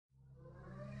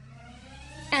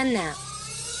And now,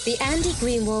 the Andy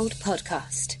Greenwald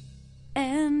podcast.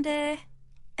 Andy.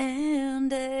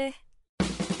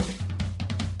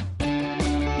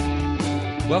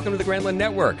 Welcome to the Greenwald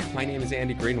Network. My name is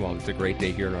Andy Greenwald. It's a great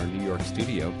day here in our New York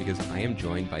studio because I am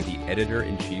joined by the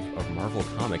editor-in-chief of Marvel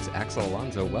Comics, Axel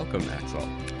Alonso. Welcome, Axel.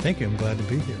 Thank you. I'm glad to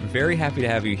be here. Very happy to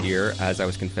have you here. As I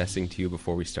was confessing to you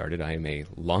before we started, I am a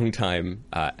longtime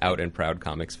out and proud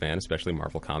comics fan, especially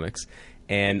Marvel Comics.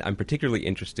 And I'm particularly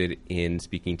interested in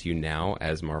speaking to you now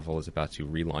as Marvel is about to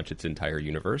relaunch its entire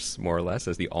universe, more or less,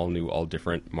 as the all-new,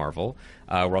 all-different Marvel.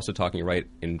 We're also talking right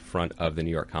in front of the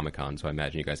New York Comic Con, so I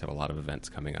imagine you guys have a lot of events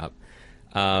coming up.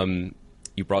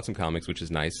 You brought some comics, which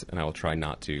is nice, and I will try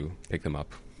not to pick them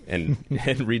up and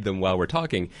read them while we're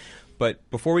talking. But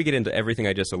before we get into everything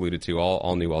I just alluded to,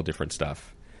 all new, all different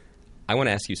stuff, I want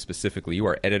to ask you specifically, you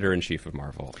are editor-in-chief of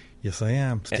Marvel. Yes, I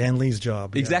am. Stan Lee's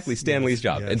job. Exactly, yes. Stan Lee's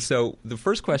job. Yes. And so the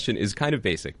first question is kind of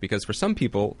basic, because for some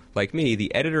people, like me,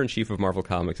 the editor-in-chief of Marvel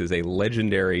Comics is a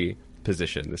legendary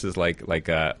position. This is like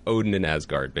Odin in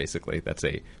Asgard, basically. That's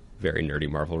a very nerdy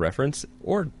Marvel reference,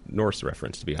 or Norse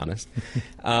reference, to be honest.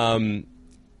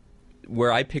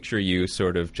 Where I picture you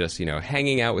sort of just,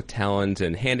 hanging out with talent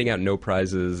and handing out no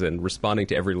prizes and responding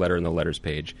to every letter in the letters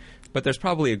page. But there's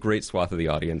probably a great swath of the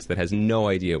audience that has no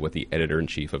idea what the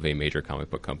editor-in-chief of a major comic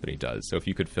book company does. So if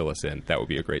you could fill us in, that would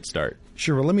be a great start.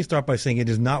 Sure. Well, let me start by saying it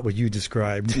is not what you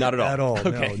described. Not at all. At all.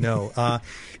 Okay. No.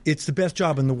 It's the best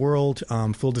job in the world.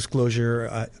 Full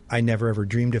disclosure, I never ever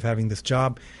dreamed of having this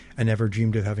job. I never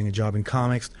dreamed of having a job in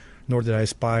comics, nor did I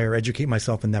aspire, educate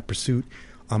myself in that pursuit.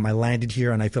 I landed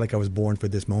here, and I feel like I was born for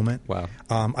this moment. Wow.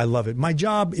 I love it. My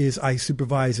job is I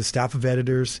supervise a staff of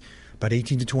editors, about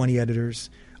 18 to 20 editors,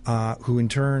 who in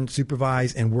turn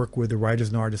supervise and work with the writers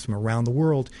and artists from around the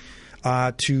world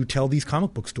to tell these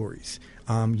comic book stories.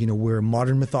 We're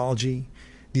modern mythology.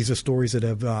 These are stories that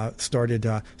have started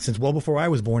since well before I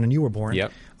was born and you were born.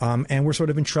 Yep. And we're sort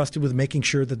of entrusted with making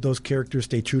sure that those characters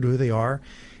stay true to who they are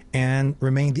and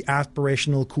remain the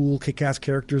aspirational, cool, kick-ass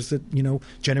characters that,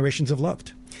 generations have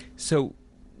loved. So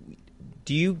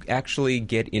do you actually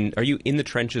are you in the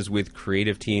trenches with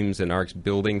creative teams and arcs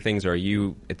building things? Or are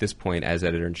you, at this point, as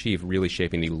editor-in-chief, really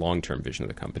shaping the long-term vision of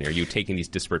the company? Are you taking these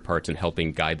disparate parts and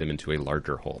helping guide them into a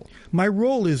larger whole? My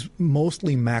role is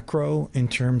mostly macro in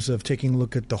terms of taking a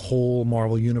look at the whole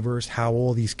Marvel Universe, how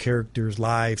all these characters'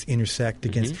 lives intersect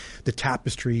against the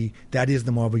tapestry that is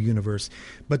the Marvel Universe.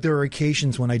 But there are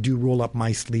occasions when I do roll up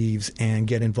my sleeves and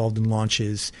get involved in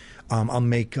launches. I'll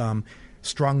make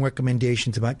strong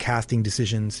recommendations about casting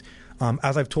decisions.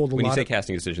 As I've told when you say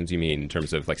casting decisions, you mean in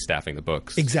terms of like staffing the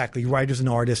books? Exactly, writers and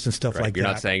artists and stuff like that. You're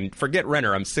not saying, forget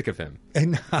Renner, I'm sick of him.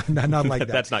 Not like that.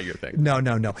 That's not your thing. No.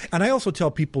 And I also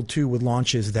tell people, too, with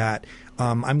launches that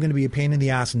I'm going to be a pain in the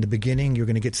ass in the beginning. You're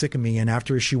going to get sick of me. And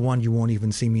after issue 1, you won't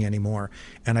even see me anymore.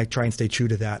 And I try and stay true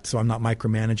to that, so I'm not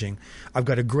micromanaging. I've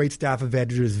got a great staff of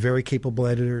editors, very capable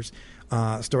editors,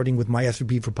 starting with my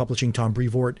SVP for publishing, Tom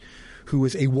Brevoort, who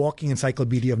is a walking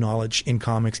encyclopedia of knowledge in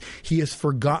comics. He has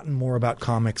forgotten more about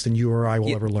comics than you or I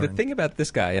will ever learn. The thing about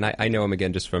this guy, and I know him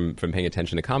again just from paying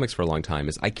attention to comics for a long time,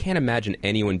 is I can't imagine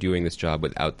anyone doing this job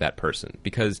without that person.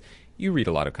 Because you read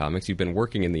a lot of comics, you've been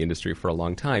working in the industry for a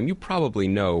long time, you probably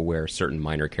know where certain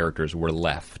minor characters were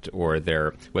left, or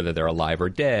whether they're alive or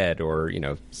dead, or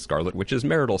Scarlet Witch's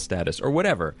marital status, or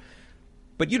whatever.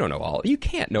 But you don't know all. You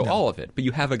can't know all of it. But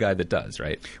you have a guy that does,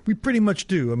 right? We pretty much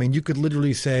do. I mean, you could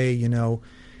literally say,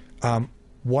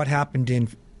 what happened in,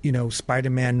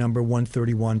 Spider-Man number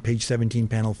 131, page 17,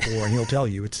 panel 4, and he'll tell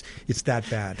you it's that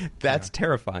bad. That's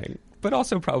terrifying, but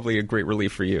also probably a great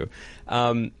relief for you.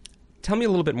 Tell me a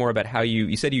little bit more about how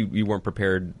you said you weren't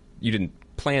prepared. You didn't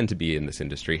plan to be in this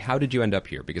industry. How did you end up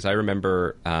here? Because I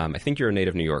remember, I think you're a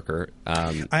native New Yorker.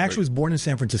 I actually was born in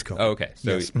San Francisco. Oh, okay.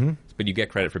 So, yes. But you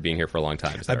get credit for being here for a long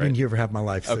time. Is that I've been here for half my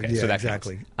life. So, okay, so that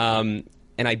exactly. And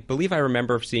I believe I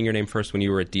remember seeing your name first when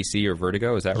you were at DC or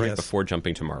Vertigo. Is that right? Yes. Before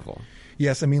jumping to Marvel.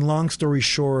 Yes. I mean, long story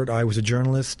short, I was a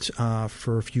journalist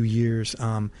for a few years,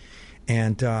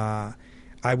 and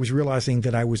I was realizing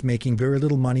that I was making very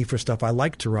little money for stuff I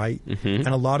liked to write, and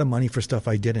a lot of money for stuff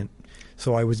I didn't.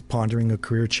 So I was pondering a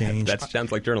career change. That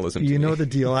sounds like journalism to me. You know the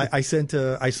deal. I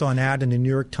saw an ad in the New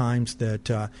York Times that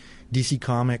DC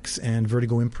Comics and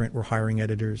Vertigo Imprint were hiring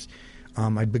editors.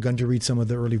 I'd begun to read some of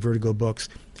the early Vertigo books.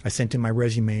 I sent in my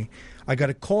resume. I got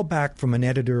a call back from an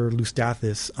editor, Lou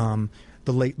Stathis,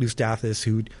 the late Lou Stathis,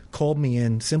 who'd called me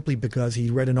in simply because he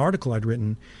read an article I'd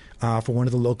written for one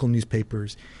of the local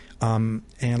newspapers. And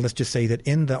let's just say that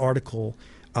in the article,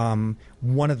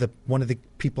 One of the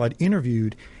people I'd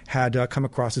interviewed had come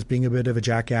across as being a bit of a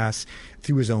jackass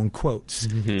through his own quotes.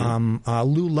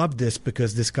 Lou loved this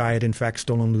because this guy had in fact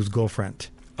stolen Lou's girlfriend.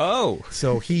 Oh,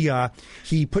 so he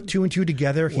put two and two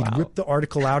together. He ripped the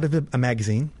article out of a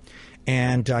magazine.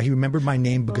 And he remembered my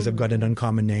name because I've got an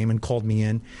uncommon name, and called me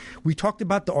in. We talked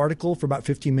about the article for about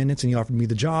 15 minutes, and he offered me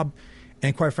the job.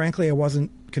 And quite frankly, I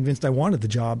wasn't convinced I wanted the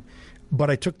job,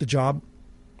 but I took the job,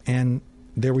 and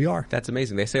there we are. That's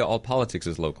amazing. They say all politics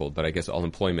is local, but I guess all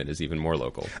employment is even more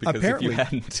local. Because apparently, if you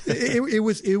hadn't,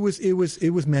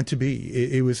 it was meant to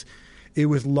be. It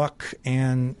was luck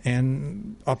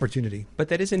and opportunity. But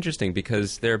that is interesting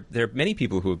because there are many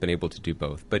people who have been able to do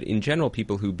both. But in general,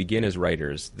 people who begin as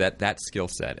writers, that skill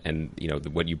set and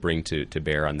what you bring to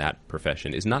bear on that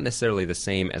profession is not necessarily the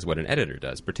same as what an editor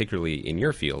does, particularly in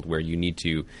your field where you need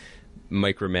to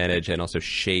micromanage and also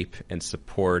shape and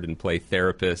support and play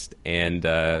therapist and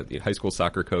high school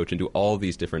soccer coach and do all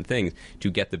these different things to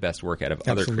get the best work out of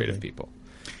other creative people.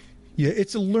 Yeah,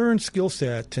 it's a learned skill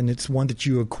set, and it's one that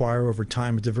you acquire over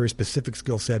time. It's a very specific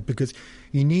skill set because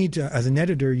you need, as an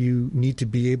editor, you need to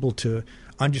be able to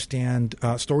understand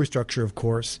story structure, of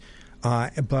course,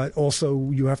 but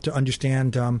also you have to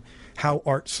understand how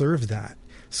art serves that.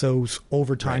 So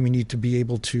over time, you need to be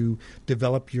able to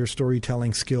develop your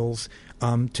storytelling skills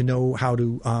to know how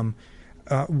to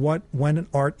when an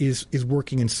art is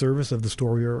working in service of the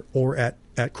story or at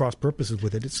cross purposes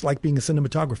with it. It's like being a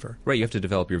cinematographer. Right, you have to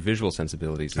develop your visual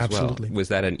sensibilities as Absolutely. well. Was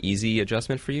that an easy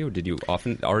adjustment for you? Did you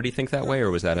often already think that way,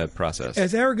 or was that a process?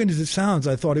 As arrogant as it sounds,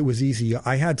 I thought it was easy.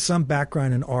 I had some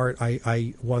background in art.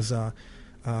 I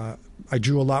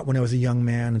drew a lot when I was a young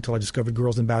man until I discovered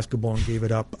girls in basketball and gave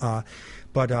it up.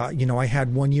 But I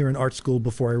had 1 year in art school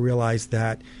before I realized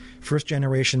that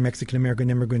first-generation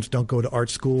Mexican-American immigrants don't go to art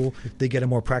school. They get a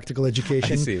more practical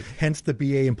education. I see. Hence the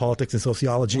BA in politics and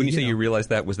sociology. When you say you realized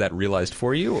that, was that realized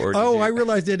for you? Or I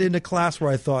realized it in a class where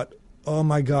I thought, oh,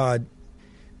 my God,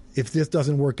 if this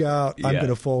doesn't work out, I'm going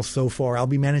to fall so far. I'll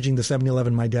be managing the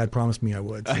 7-Eleven my dad promised me I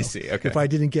would. So I see, okay. If I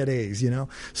didn't get A's,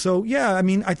 So, yeah, I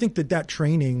mean, I think that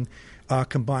training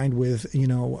combined with,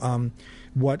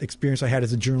 what experience I had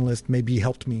as a journalist maybe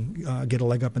helped me get a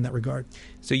leg up in that regard.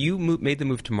 So you made the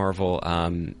move to Marvel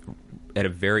at a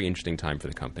very interesting time for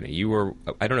the company. You were,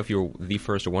 I don't know if you were the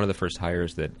first or one of the first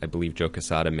hires that I believe Joe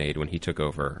Quesada made when he took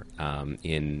over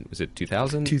was it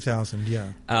 2000? 2000,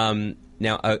 yeah.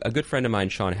 Now, a good friend of mine,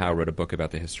 Sean Howe, wrote a book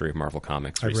about the history of Marvel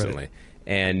Comics recently. I read it.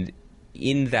 And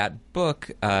in that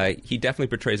book, he definitely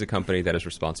portrays a company that is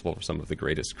responsible for some of the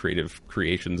greatest creative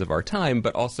creations of our time,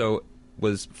 but also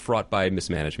was fraught by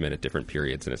mismanagement at different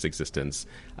periods in its existence.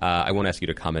 I won't ask you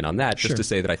to comment on that, just to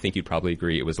say that I think you'd probably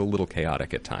agree it was a little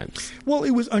chaotic at times. Well,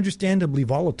 it was understandably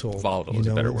volatile. Volatile is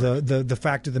a better word. The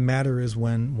fact of the matter is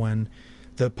when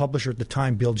the publisher at the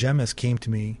time, Bill Jemas, came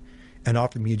to me and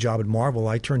offered me a job at Marvel,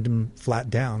 I turned him flat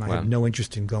down. I had no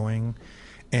interest in going,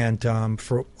 and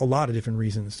for a lot of different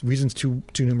reasons too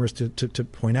numerous to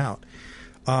point out.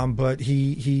 But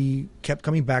he kept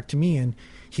coming back to me, and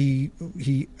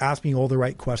he asked me all the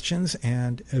right questions,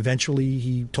 and eventually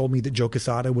he told me that Joe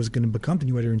Quesada was going to become the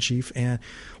new editor-in-chief. And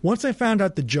once I found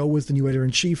out that Joe was the new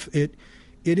editor-in-chief, it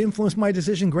influenced my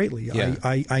decision greatly. Yeah.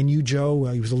 I knew Joe.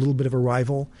 He was a little bit of a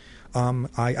rival.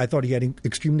 I thought he had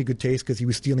extremely good taste because he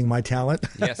was stealing my talent.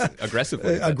 Yes,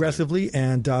 aggressively. Aggressively,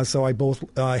 and so I both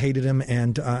hated him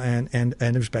and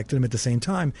respected him at the same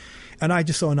time. And I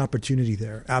just saw an opportunity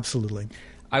there. Absolutely.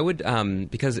 I would,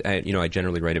 because I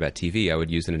generally write about TV, I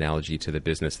would use an analogy to the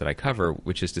business that I cover,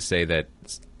 which is to say that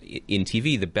in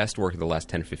TV, the best work of the last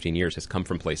 10 or 15 years has come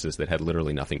from places that had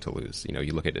literally nothing to lose.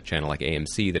 You look at a channel like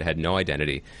AMC that had no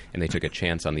identity, and they took a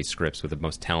chance on these scripts with the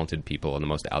most talented people and the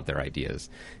most out there ideas.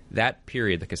 That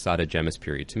period, the Quesada Jemas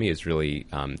period, to me is really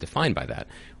defined by that,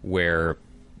 where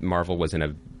Marvel was in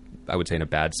a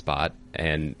bad spot,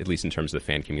 and at least in terms of the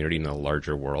fan community in the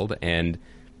larger world, and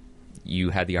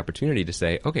you had the opportunity to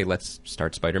say, okay, let's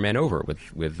start Spider-Man over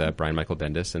with Brian Michael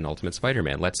Bendis and Ultimate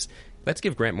Spider-Man. Let's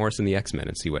give Grant Morrison the X-Men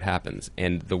and see what happens.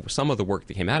 And some of the work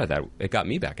that came out of that, it got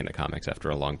me back into comics after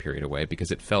a long period away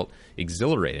because it felt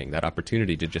exhilarating, that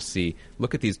opportunity to just see,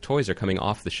 look at these toys are coming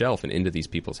off the shelf and into these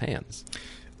people's hands.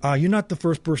 You're not the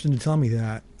first person to tell me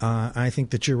that. I think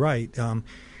that you're right.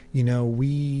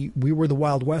 We were the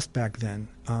Wild West back then.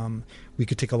 We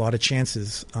could take a lot of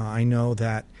chances. I know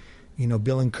that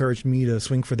Bill encouraged me to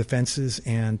swing for the fences,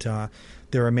 and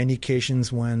there are many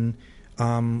occasions when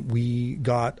we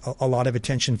got a lot of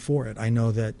attention for it. I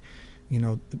know that,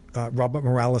 Robert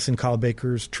Morales and Kyle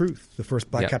Baker's Truth, the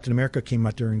first Black Captain America, came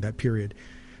out during that period.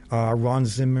 Ron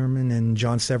Zimmerman and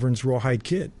John Severin's Rawhide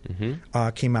Kid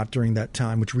came out during that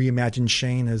time, which reimagined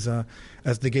Shane as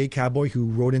the gay cowboy who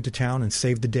rode into town and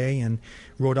saved the day and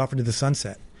rode off into the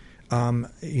sunset.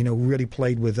 Really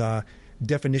played with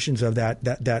definitions of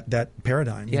that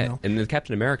paradigm. Yeah, you know? And the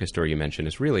Captain America story you mentioned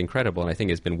is really incredible, and I think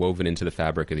has been woven into the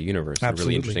fabric of the universe in a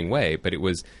really interesting way. But it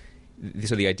was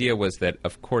so the idea was that,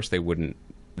 of course, they wouldn't.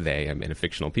 I mean,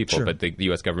 fictional people, sure. but the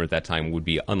U.S. government at that time would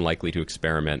be unlikely to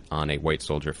experiment on a white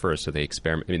soldier first. So they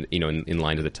in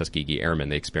line to the Tuskegee Airmen,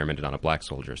 they experimented on a black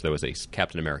soldier. So there was a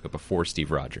Captain America before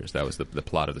Steve Rogers. That was the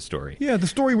plot of the story. Yeah, the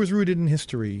story was rooted in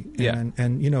history, and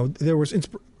there was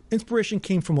inspiration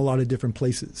came from a lot of different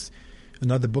places.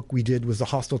 Another book we did was the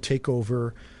hostile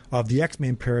takeover of the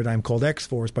X-Men paradigm called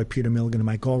X-Force by Peter Milligan and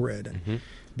Mike Allred. And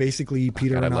basically,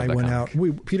 Peter and I went out.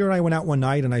 Peter and I went out one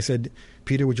night, and I said,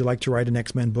 "Peter, would you like to write an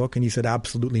X-Men book?" And he said,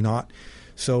 "Absolutely not."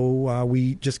 So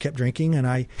we just kept drinking, and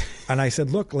I said,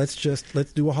 "Look, let's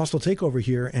do a hostile takeover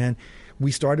here." And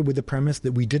we started with the premise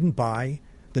that we didn't buy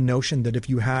the notion that if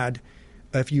you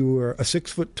were a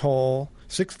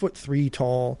 6'3"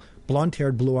 tall,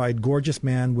 blonde-haired, blue-eyed, gorgeous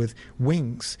man with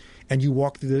wings, and you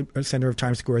walked through the center of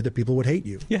Times Square, that people would hate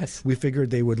you. Yes. We figured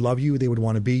they would love you, they would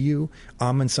want to be you,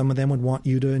 and some of them would want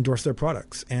you to endorse their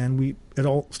products. And it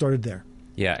all started there.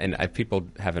 Yeah, and people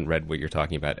haven't read what you're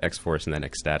talking about. X-Force and then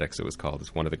Ecstatics, it was called.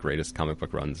 It's one of the greatest comic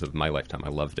book runs of my lifetime. I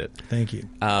loved it. Thank you.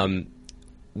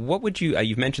 What would you?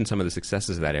 You've mentioned some of the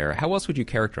successes of that era. How else would you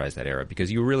characterize that era?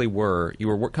 Because you really were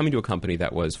coming to a company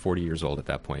that was 40 years old at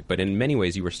that point, but in many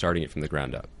ways you were starting it from the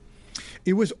ground up.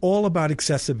 It was all about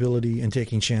accessibility and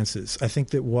taking chances. I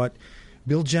think that what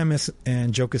Bill Jemas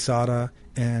and Joe Quesada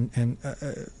and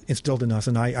instilled in us,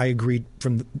 and I agreed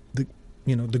from the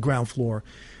ground floor,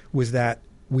 was that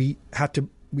we had to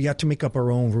make up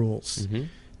our own rules.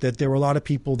 That there were a lot of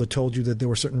people that told you that there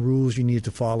were certain rules you needed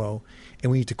to follow,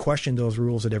 and we need to question those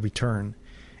rules at every turn.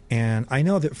 And I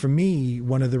know that for me,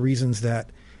 one of the reasons that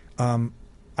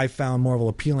I found Marvel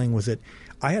appealing was that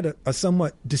I had a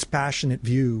somewhat dispassionate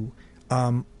view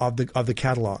of the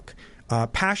catalog.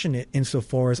 Passionate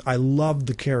insofar as I loved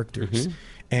the characters.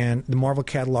 And the Marvel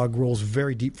catalog rolls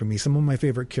very deep for me. Some of my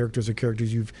favorite characters are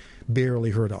characters you've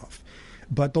barely heard of.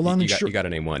 But the long and short, you got to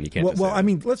name one. You can't. Well, I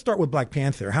mean, let's start with Black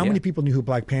Panther. How many people knew who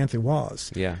Black Panther was?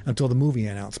 Until the movie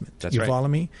announcement. That's you right. follow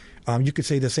me? You could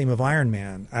say the same of Iron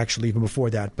Man, actually, even before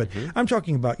that. But I'm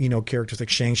talking about characters like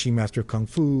Shang-Chi, Master of Kung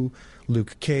Fu,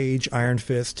 Luke Cage, Iron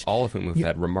Fist. All of whom have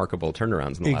had remarkable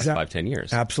turnarounds in the last 5-10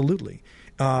 years. Absolutely.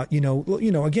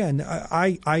 Again,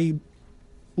 I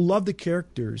love the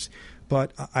characters,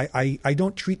 but I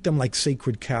don't treat them like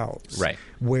sacred cows. Right.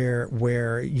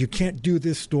 Where you can't do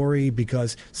this story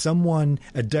because someone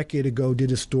a decade ago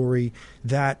did a story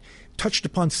that touched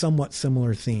upon somewhat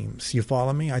similar themes. You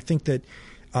follow me? I think that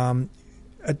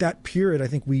at that period, I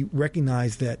think we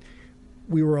recognized that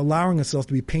we were allowing ourselves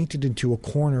to be painted into a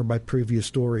corner by previous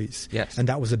stories. Yes. And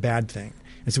that was a bad thing.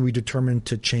 And so we determined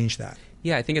to change that.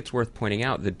 Yeah, I think it's worth pointing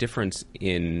out the difference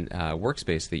in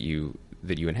workspace that you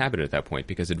inhabited at that point,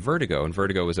 because at Vertigo, and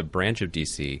Vertigo was a branch of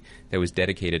DC that was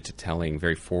dedicated to telling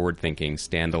very forward-thinking,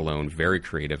 standalone, very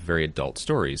creative, very adult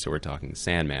stories. So we're talking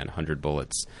Sandman, 100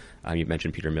 Bullets. You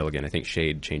mentioned Peter Milligan. I think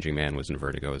Shade, Changing Man was in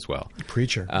Vertigo as well.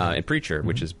 Preacher. And Preacher,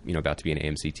 which is about to be an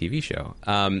AMC TV show.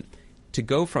 To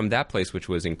go from that place, which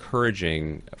was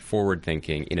encouraging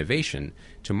forward-thinking innovation,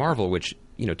 to Marvel, which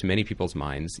to many people's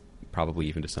minds, probably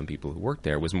even to some people who worked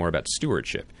there, was more about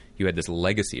stewardship. You had this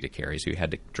legacy to carry, so you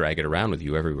had to drag it around with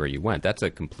you everywhere you went. That's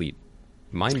a complete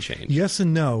mind change. Yes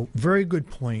and no. Very good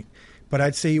point. But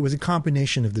I'd say it was a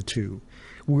combination of the two.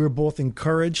 We were both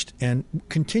encouraged and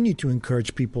continue to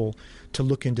encourage people to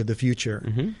look into the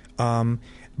future,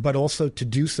 but also to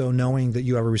do so knowing that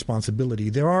you have a responsibility.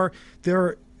 There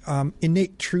are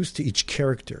innate truths to each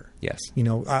character. Yes.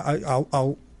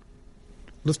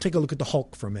 Let's take a look at the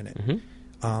Hulk for a minute.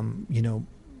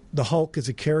 The Hulk is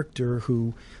a character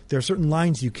who there are certain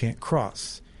lines you can't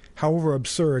cross. However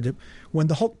absurd, when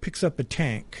the Hulk picks up a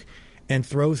tank and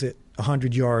throws it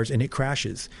 100 yards and it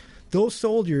crashes, those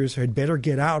soldiers had better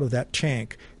get out of that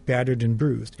tank battered and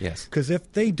bruised. Yes. Because if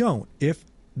they don't, if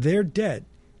they're dead,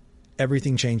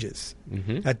 everything changes.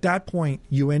 At that point,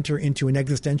 you enter into an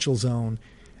existential zone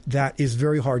that is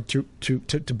very hard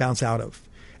to bounce out of.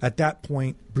 At that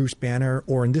point, Bruce Banner,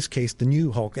 or in this case, the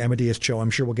new Hulk, Amadeus Cho, I'm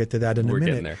sure we'll get to that in a minute.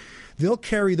 Getting there. They'll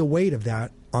carry the weight of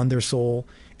that on their soul,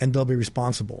 and they'll be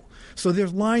responsible. So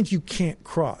there's lines you can't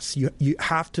cross. You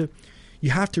have to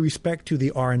respect who they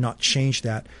are and not change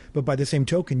that. But by the same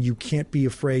token, you can't be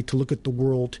afraid to look at the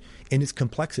world in its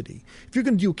complexity. If you're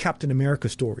going to do a Captain America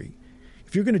story,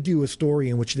 if you're going to do a story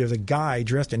in which there's a guy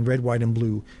dressed in red, white, and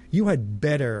blue, you had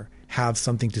better have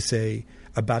something to say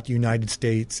about the United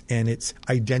States and its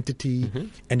identity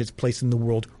and its place in the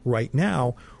world right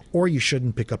now, or you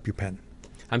shouldn't pick up your pen.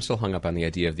 I'm still hung up on the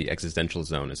idea of the existential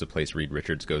zone as a place Reed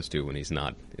Richards goes to when he's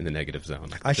not in the negative zone.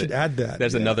 I should add that.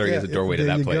 There's a doorway to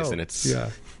that place, go. and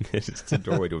it's a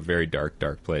doorway to a very dark,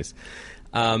 dark place.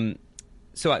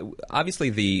 So obviously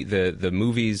the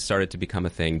movies started to become a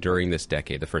thing during this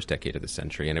decade, the first decade of the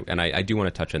century, and I do want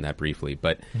to touch on that briefly.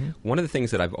 But one of the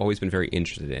things that I've always been very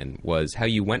interested in was how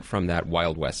you went from that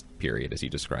Wild West period, as you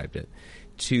described it,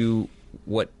 to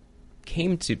what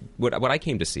I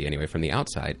came to see anyway from the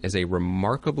outside as a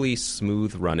remarkably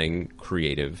smooth-running,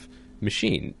 creative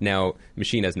machine. Now,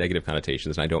 machine has negative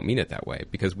connotations, and I don't mean it that way,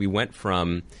 because we went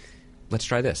from let's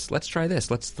try this, let's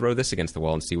throw this against the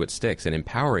wall and see what sticks, and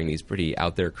empowering these pretty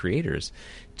out-there creators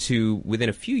to, within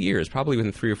a few years, probably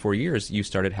within 3 or 4 years, you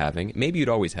started having, maybe you'd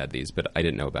always had these, but I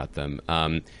didn't know about them,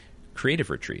 creative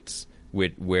retreats,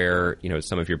 where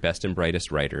some of your best and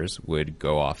brightest writers would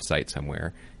go off-site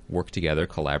somewhere, work together,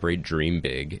 collaborate, dream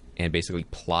big, and basically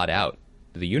plot out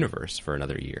the universe for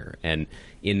another year. And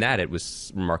in that, it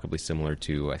was remarkably similar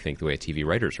to, I think, the way a TV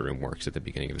writer's room works at the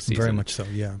beginning of a season. Very much so,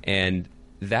 yeah. And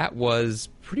that was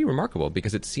pretty remarkable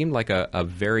because it seemed like a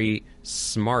very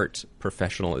smart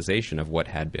professionalization of what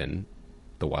had been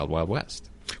the Wild Wild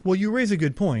West. Well, you raise a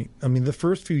good point. I mean, the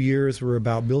first few years were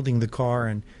about building the car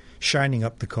and shining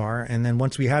up the car. And then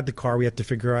once we had the car, we had to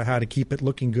figure out how to keep it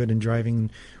looking good and driving,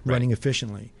 running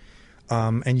efficiently.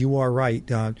 And you are right.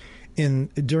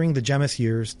 During the Gemis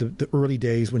years, the early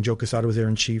days when Joe Quesada was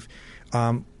editor-in-chief,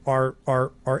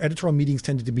 our editorial meetings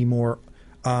tended to be more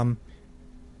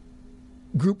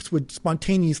groups would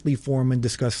spontaneously form and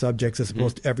discuss subjects as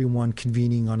opposed to everyone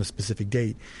convening on a specific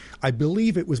date. I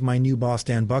believe it was my new boss,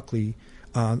 Dan Buckley,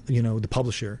 the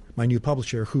publisher, my new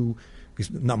publisher, who he's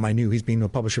not my new, he's been a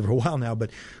publisher for a while now, but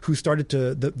who started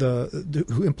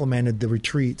who implemented the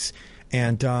retreats.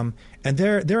 And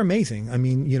they're amazing. I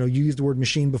mean, you used the word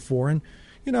machine before, and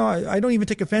I don't even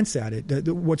take offense at it.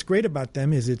 What's great about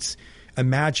them is it's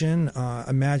imagine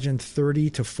 30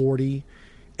 to 40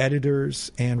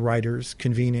 editors and writers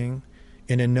convening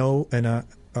in a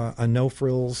no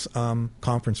frills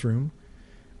conference room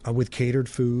with catered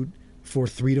food for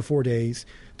 3 to 4 days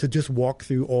to just walk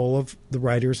through all of the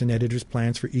writers and editors'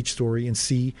 plans for each story and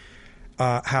see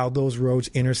how those roads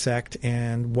intersect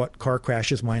and what car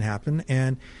crashes might happen,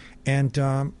 and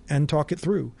talk it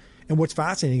through. And what's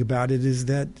fascinating about it is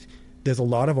that there's a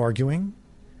lot of arguing.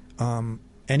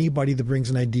 Anybody that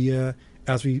brings an idea,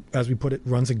 as we put it,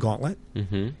 runs a gauntlet.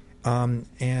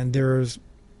 And there's,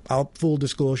 full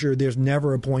disclosure, there's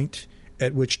never a point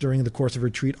at which during the course of a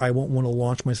retreat I won't want to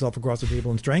launch myself across the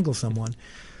table and strangle someone.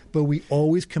 But we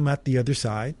always come out the other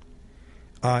side,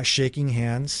 shaking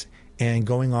hands and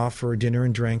going off for dinner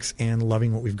and drinks and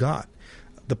loving what we've got.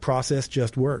 The process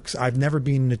just works. I've never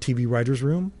been in a TV writer's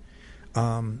room.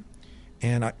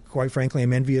 And quite frankly,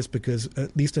 I'm envious because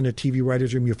at least in a TV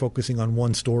writer's room, you're focusing on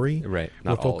one story. Right.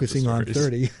 We're focusing on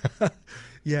 30.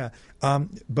 Yeah.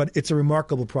 But it's a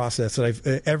remarkable process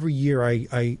that every year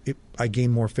I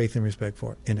gain more faith and respect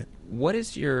in it. What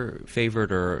is your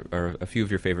favorite or a few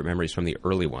of your favorite memories from the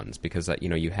early ones? Because,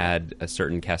 you had a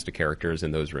certain cast of characters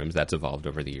in those rooms. That's evolved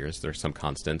over the years. There's some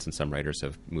constants, and some writers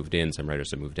have moved in, some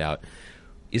writers have moved out.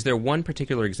 Is there one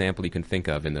particular example you can think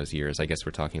of in those years? I guess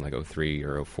we're talking like 03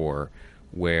 or 04,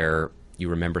 where you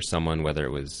remember someone, whether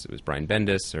it was Brian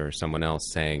Bendis or someone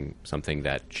else, saying something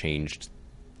that changed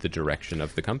the direction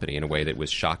of the company in a way that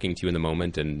was shocking to you in the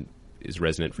moment and is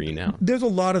resonant for you now? There's a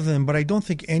lot of them, but I don't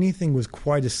think anything was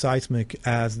quite as seismic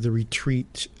as the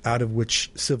retreat out of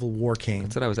which Civil War came.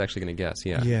 That's what I was actually going to guess,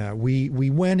 yeah. Yeah, we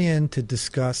went in to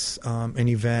discuss an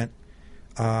event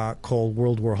called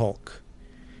World War Hulk.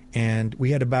 And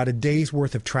we had about a day's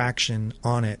worth of traction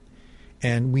on it.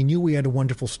 And we knew we had a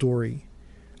wonderful story.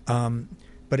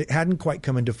 But it hadn't quite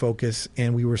come into focus,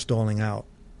 and we were stalling out.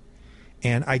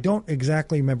 And I don't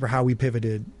exactly remember how we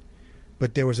pivoted,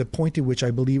 but there was a point at which I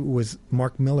believe it was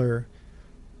Mark Miller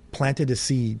planted a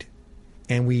seed,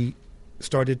 and we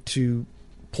started to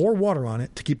pour water on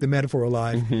it to keep the metaphor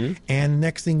alive. And the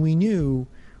next thing we knew,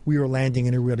 we were landing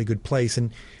in a really good place.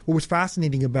 And what was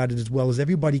fascinating about it as well is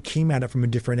everybody came at it from a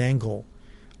different angle.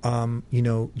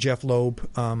 Jeff Loeb,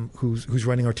 who's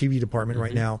running our TV department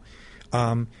right now,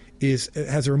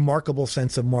 has a remarkable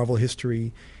sense of Marvel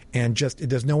history, and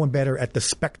there's no one better at the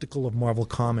spectacle of Marvel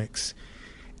Comics.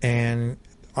 And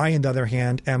I, on the other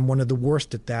hand, am one of the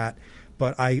worst at that,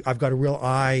 but I've got a real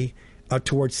eye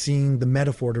towards seeing the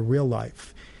metaphor to real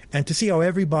life. And to see how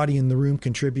everybody in the room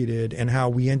contributed and how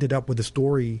we ended up with a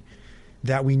story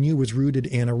that we knew was rooted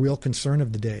in a real concern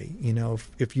of the day. You know,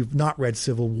 if you've not read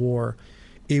Civil War,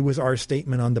 it was our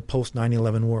statement on the post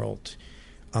 9/11 world.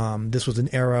 This was an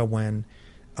era when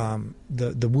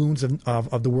the wounds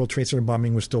of the World Trade Center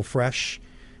bombing were still fresh.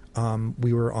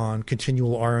 We were on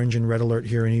continual orange and red alert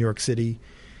here in New York City.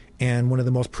 And one of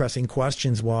the most pressing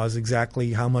questions was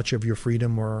exactly how much of your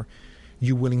freedom were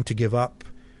you willing to give up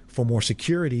for more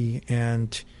security,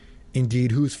 and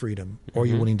indeed whose freedom are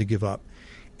you willing to give up?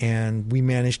 And we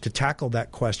managed to tackle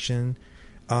that question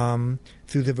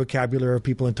through the vocabulary of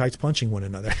people in tights punching one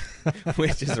another.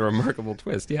 Which is a remarkable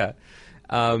twist, yeah.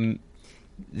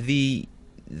 The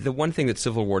one thing that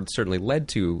Civil War certainly led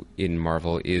to in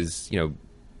Marvel is, you know,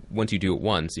 once you do it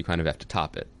once, you kind of have to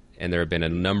top it. And there have been a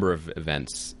number of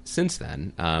events since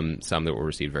then, some that were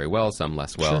received very well, some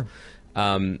less well.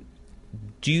 Sure.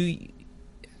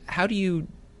 How do you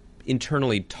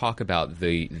internally talk about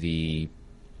the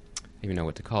I don't even know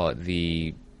what to call it,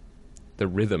 the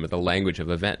rhythm or the language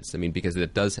of events? I mean, because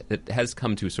it has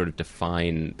come to sort of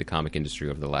define the comic industry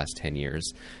over the last 10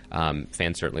 years.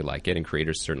 Fans certainly like it, and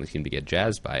creators certainly seem to get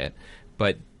jazzed by it.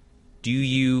 But do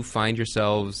you find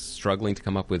yourselves struggling to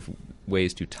come up with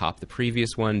ways to top the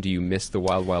previous one? Do you miss the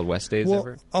Wild Wild West days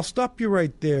ever? I'll stop you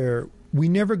right there. We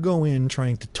never go in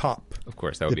trying to top, of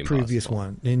course, that would the be previous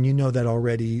one. And you know that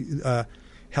already.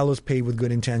 Hell is paved with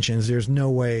good intentions. There's no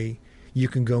way you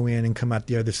can go in and come out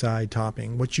the other side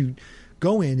topping. What you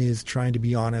go in is trying to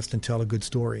be honest and tell a good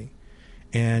story.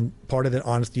 And part of that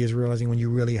honesty is realizing when you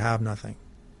really have nothing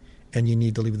and you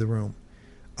need to leave the room.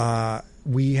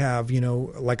 We have, you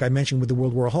know, like I mentioned with the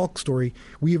World War Hulk story,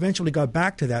 we eventually got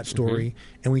back to that story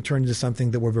and we turned it into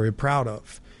something that we're very proud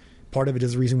of. Part of it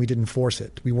is the reason we didn't force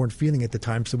it. We weren't feeling it at the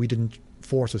time, so we didn't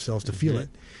force ourselves to feel it.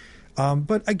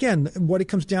 But again, what it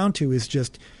comes down to is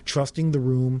just trusting the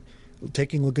room,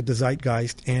 taking a look at the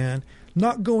zeitgeist, and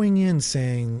not going in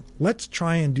saying, let's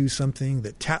try and do something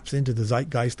that taps into the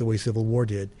zeitgeist the way Civil War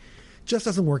did. Just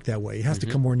doesn't work that way. It has to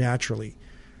come more naturally.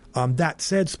 That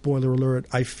said, spoiler alert,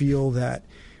 I feel that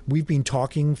we've been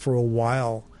talking for a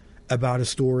while about a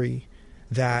story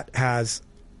that has,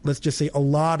 let's just say, a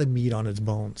lot of meat on its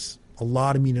bones. A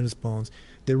lot of meat on its bones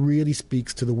that really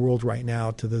speaks to the world right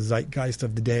now, to the zeitgeist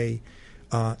of the day,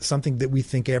 something that we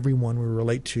think everyone will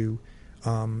relate to,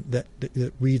 that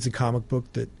reads a comic book,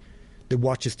 that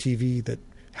watches TV, that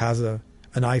has an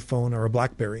iPhone or a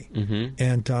BlackBerry.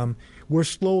 And we're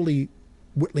slowly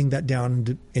whittling that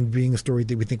down and being a story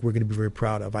that we think we're going to be very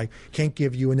proud of. I can't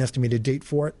give you an estimated date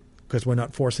for it because we're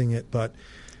not forcing it, but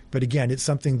again, it's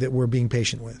something that we're being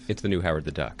patient with. It's the new Howard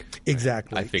the Duck.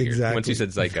 Exactly. I figured. Exactly. Once you said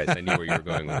zeitgeist, I knew where you were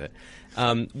going with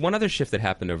it. One other shift that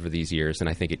happened over these years, and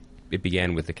I think it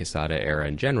began with the Quesada era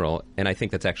in general, and I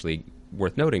think that's actually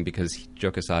worth noting because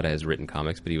Joe Quesada has written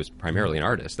comics, but he was primarily an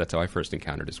artist. That's how I first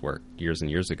encountered his work years and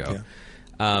years ago. Yeah.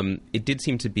 It did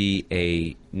seem to be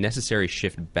a necessary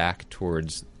shift back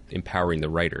towards empowering the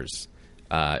writers,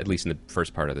 at least in the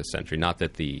first part of this century. Not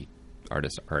that the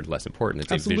artists are less important.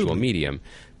 It's a visual medium.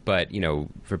 But, you know,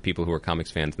 for people who were comics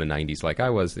fans in the 90s like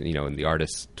I was, you know, and the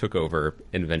artists took over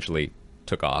and eventually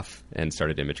took off and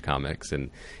started Image Comics, and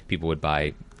people would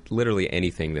buy literally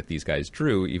anything that these guys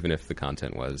drew, even if the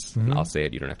content was, I'll say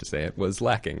it, you don't have to say it, was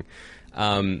lacking.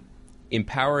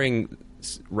 Empowering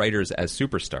writers as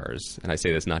superstars, and I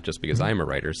say this not just because I'm a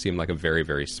writer, seemed like a very,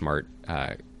 very smart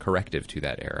corrective to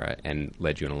that era and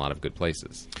led you in a lot of good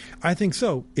places. I think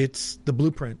so. It's the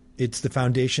blueprint. It's the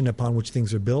foundation upon which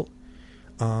things are built.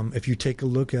 If you take a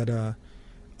look at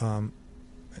an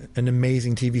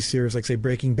amazing TV series like, say,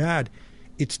 Breaking Bad,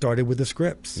 it started with the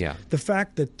scripts. Yeah. The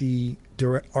fact that the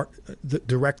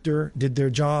director did their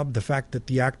job, the fact that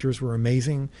the actors were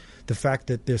amazing, the fact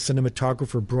that the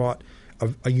cinematographer brought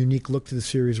a unique look to the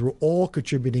series were all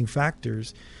contributing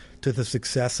factors to the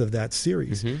success of that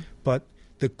series. But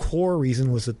the core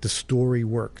reason was that the story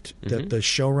worked, that the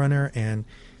showrunner and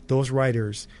those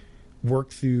writers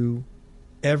worked through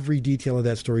every detail of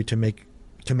that story to make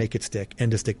it stick and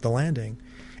to stick the landing.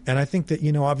 And I think that,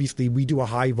 you know, obviously we do a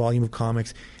high volume of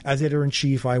comics. As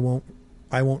editor-in-chief, I won't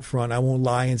front, I won't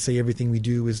lie and say everything we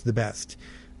do is the best,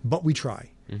 but we try.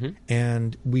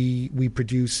 And we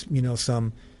produce, you know,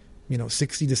 some, you know,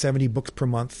 60 to 70 books per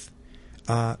month.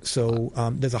 So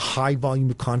there's a high volume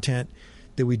of content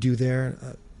that we do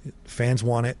there. Fans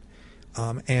want it.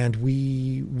 And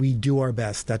we do our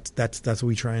best. That's what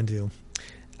we try and do.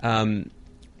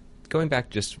 Going back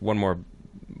just one more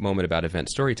moment about event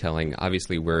storytelling,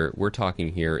 obviously we're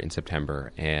talking here in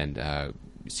September, and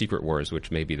Secret Wars, which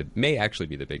may actually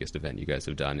be the biggest event you guys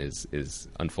have done, is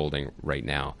unfolding right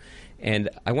now. And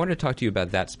I wanted to talk to you about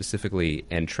that specifically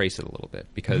and trace it a little bit,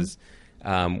 because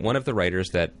One of the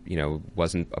writers that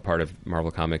wasn't a part of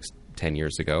Marvel Comics 10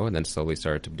 years ago, and then slowly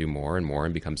started to do more and more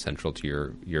and become central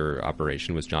to your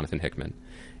operation, was Jonathan Hickman.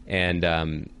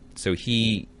 And so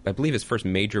I believe his first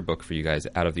major book for you guys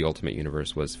out of the Ultimate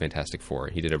Universe was Fantastic Four.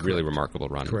 He did a really remarkable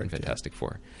run in Fantastic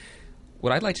Four.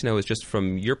 What I'd like to know is, just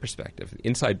from your perspective,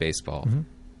 inside baseball,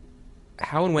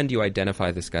 how and when do you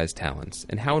identify this guy's talents?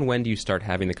 And how and when do you start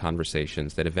having the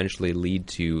conversations that eventually lead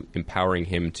to empowering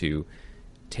him to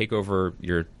take over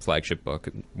your flagship book,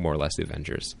 more or less The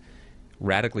Avengers,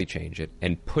 radically change it,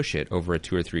 and push it over a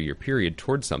 2 or 3 year period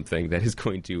towards something that is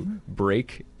going to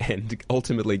break and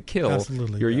ultimately kill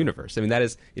your universe? I mean,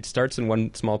 it starts in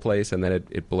one small place and then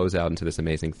it blows out into this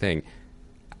amazing thing.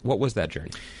 What was that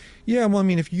journey? Yeah, well, I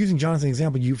mean, if you're using Jonathan's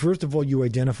example, first of all, you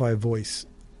identify voice,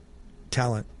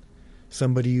 talent,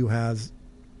 somebody who has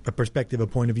a perspective, a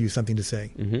point of view, something to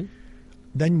say.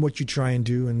 Then what you try and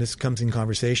do, and this comes in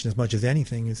conversation as much as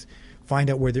anything, is find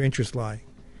out where their interests lie,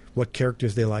 what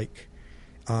characters they like.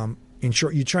 In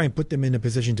short, you try and put them in a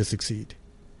position to succeed.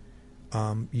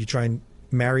 You try and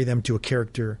marry them to a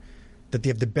character that they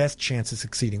have the best chance of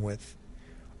succeeding with.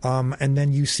 And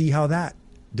then you see how that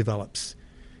develops.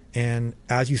 And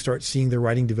as you start seeing their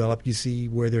writing develop, you see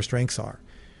where their strengths are.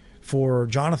 For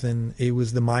Jonathan, it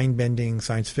was the mind-bending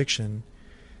science fiction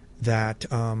that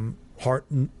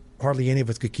hardly any of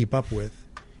us could keep up with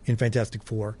in Fantastic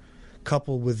Four,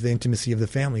 coupled with the intimacy of the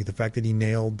family, the fact that he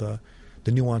nailed the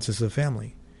nuances of the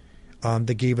family,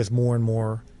 that gave us more and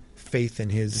more faith in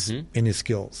his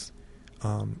skills.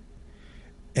 And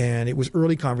it was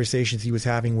early conversations he was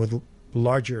having with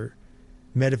larger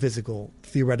metaphysical,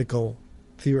 theoretical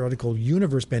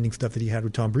universe-bending stuff that he had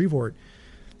with Tom Brevoort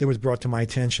that was brought to my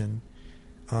attention,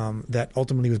 that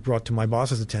ultimately was brought to my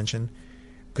boss's attention,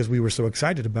 because we were so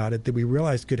excited about it that we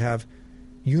realized could have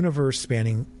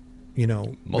universe-spanning,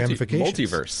 ramifications.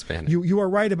 Multiverse spanning. You are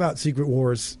right about Secret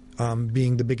Wars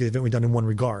being the biggest event we've done in one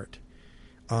regard.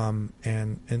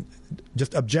 And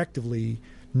just objectively,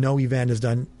 no event has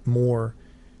done more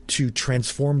to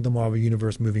transform the Marvel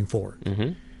Universe moving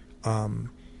forward.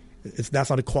 That's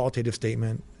not a qualitative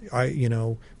statement.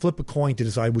 Flip a coin to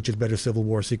decide which is better, Civil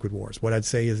War or Secret Wars. What I'd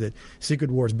say is that Secret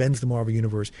Wars bends the Marvel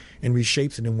Universe and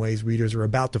reshapes it in ways readers are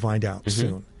about to find out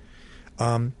soon.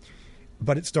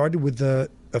 But it started with a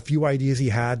few ideas he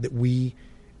had that we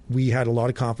had a lot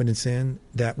of confidence in,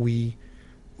 that we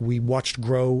watched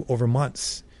grow over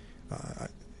months.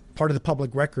 Part of the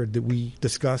public record that we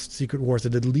discussed Secret Wars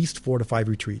at least 4 to 5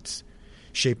 retreats,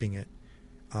 shaping it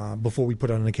before we put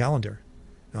it on the calendar.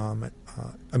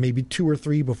 Maybe 2 or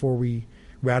 3 before we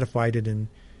ratified it, and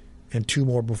 2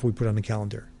 more before we put it on the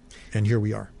calendar. And here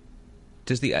we are.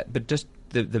 Just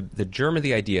the germ of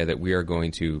the idea that we are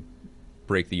going to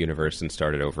break the universe and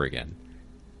start it over again,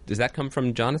 does that come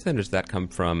from Jonathan, or does that come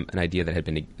from an idea that had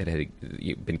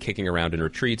been kicking around in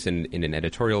retreats and in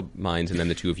editorial minds, and then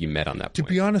the two of you met on that point? To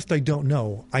be honest, I don't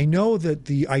know. I know that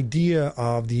the idea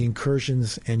of the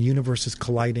incursions and universes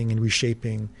colliding and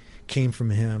reshaping came from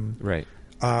him. Right.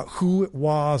 Who it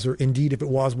was, or indeed if it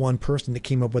was one person that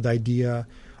came up with the idea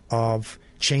of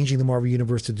changing the Marvel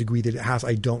Universe to the degree that it has,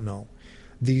 I don't know.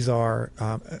 These are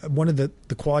one of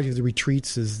the qualities of the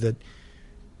retreats is that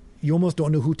you almost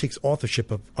don't know who takes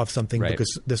authorship of something, right,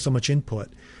 because there's so much input.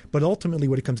 But ultimately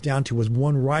what it comes down to is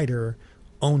one writer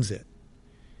owns it.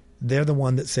 They're the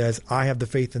one that says, I have the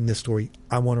faith in this story,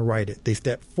 I want to write it. They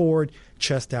step forward,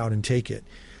 chest out, and take it.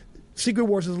 Secret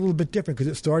Wars is a little bit different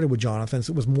because it started with Jonathan,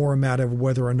 so it was more a matter of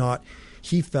whether or not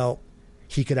he felt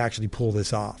he could actually pull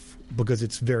this off, because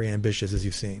it's very ambitious, as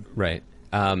you've seen. Right.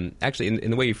 Actually, in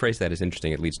the way you phrase that is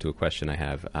interesting. It leads to a question I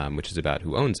have, which is about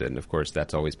who owns it. And of course,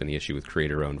 that's always been the issue with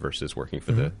creator-owned versus working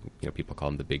for the, people call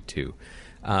them the big two.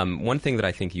 One thing that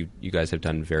I think you guys have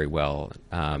done very well,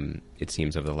 it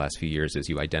seems, over the last few years, is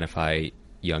you identify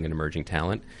young and emerging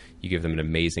talent. You give them an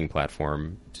amazing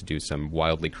platform to do some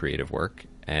wildly creative work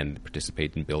and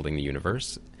participate in building the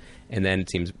universe. And then it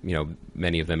seems,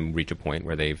 many of them reach a point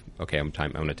where I'm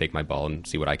going to take my ball and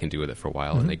see what I can do with it for a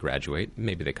while, and they graduate.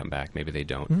 Maybe they come back, maybe they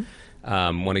don't.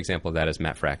 One example of that is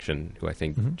Matt Fraction, who I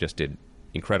think just did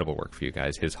incredible work for you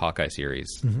guys. His Hawkeye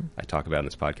series, I talk about in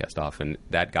this podcast often.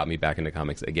 That got me back into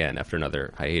comics again after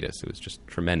another hiatus. It was just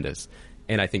tremendous.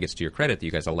 And I think it's to your credit that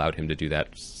you guys allowed him to do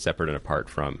that separate and apart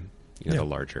from the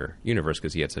larger universe,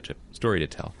 because he had such a story to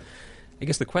tell. I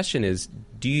guess the question is,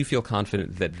 do you feel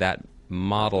confident that that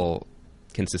model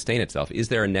can sustain itself? Is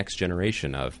there a next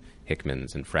generation of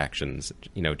Hickmans and Fractions,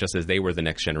 just as they were the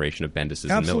next generation of Bendis's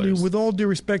and Millers? Absolutely. With all due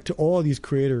respect to all of these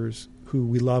creators who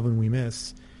we love and we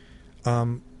miss,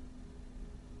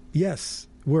 yes,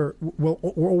 we'll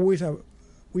always have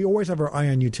we always have our eye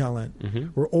on new talent. Mm-hmm.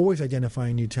 We're always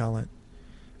identifying new talent.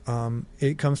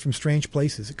 It comes from strange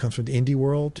places. It comes from the indie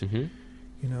world. Mm-hmm.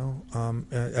 You know,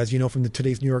 as you know from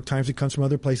today's New York Times, it comes from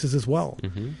other places as well.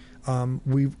 Mm-hmm.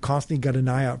 We've constantly got an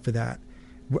eye out for that.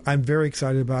 I'm very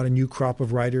excited about a new crop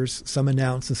of writers, some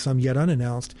announced and some yet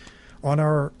unannounced, on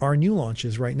our new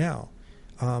launches right now.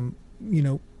 You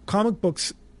know, comic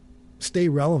books stay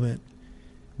relevant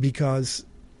because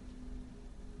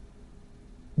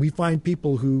we find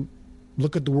people who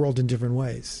look at the world in different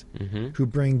ways, Mm-hmm. who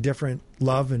bring different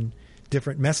love and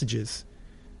different messages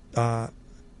to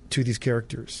these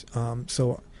characters.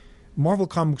 So Marvel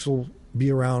Comics will be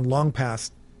around long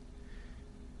past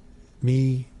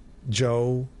me,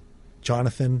 Joe,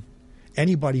 Jonathan,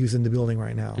 anybody who's in the building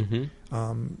right now.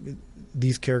 Mm-hmm.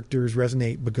 These characters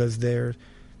resonate because there's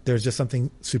just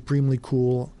something supremely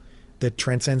cool that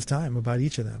transcends time about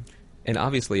each of them. And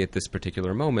obviously, at this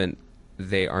particular moment,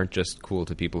 they aren't just cool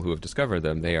to people who have discovered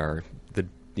them. They are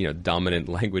the dominant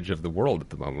language of the world at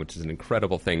the moment, which is an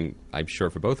incredible thing, I'm sure,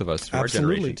 for both of us, for Absolutely.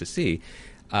 our generation to see.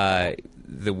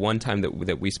 The one time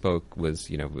that we spoke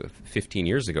was 15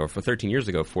 years ago, for 13 years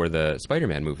ago, for the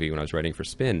Spider-Man movie when I was writing for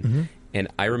Spin, Mm-hmm. and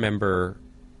I remember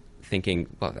thinking,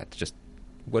 well, that's just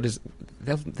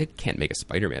they can't make a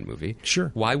Spider-Man movie.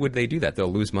 Sure. Why would they do that?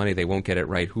 They'll lose money. They won't get it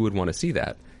right. Who would want to see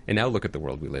that? And now look at the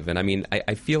world we live in. I mean,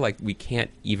 I feel like we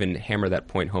can't even hammer that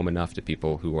point home enough to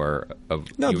people who are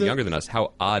younger than us,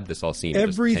 how odd this all seemed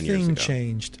just 10 years ago. Everything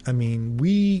changed. I mean,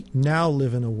 we now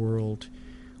live in a world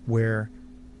where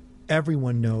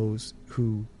everyone knows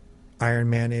who Iron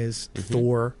Man is, Mm-hmm.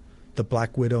 Thor, the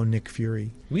Black Widow, Nick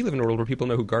Fury. We live in a world where people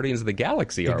know who Guardians of the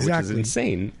Galaxy are, which is Exactly.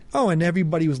 insane. Oh, and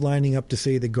everybody was lining up to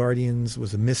say the Guardians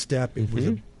was a misstep. It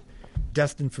was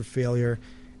destined for failure.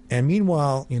 And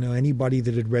meanwhile, anybody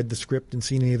that had read the script and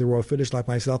seen any of the raw footage, like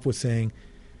myself, was saying,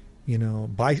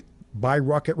 buy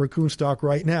Rocket Raccoon stock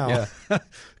right now,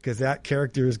 because that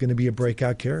character is going to be a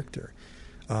breakout character.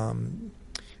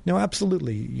 No,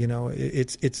 absolutely.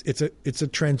 It's a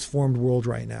transformed world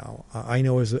right now. I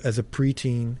know as a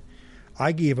preteen,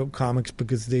 I gave up comics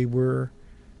because they were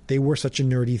such a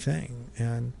nerdy thing,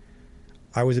 and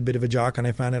I was a bit of a jock, and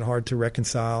I found it hard to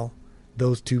reconcile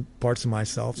those two parts of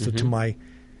myself. So to my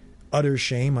utter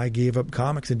shame, I gave up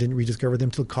comics and didn't rediscover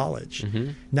them till college.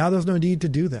 Mm-hmm. Now there's no need to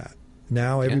do that.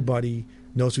 Now everybody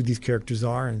knows who these characters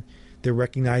are, and they're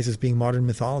recognized as being modern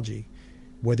mythology.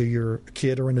 Whether you're a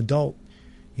kid or an adult,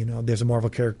 there's a Marvel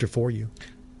character for you.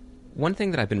 One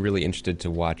thing that I've been really interested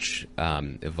to watch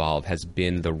evolve has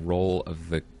been the role of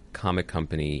the comic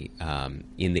company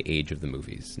in the age of the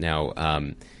movies. Now,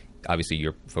 obviously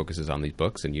your focus is on these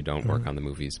books and you don't work on the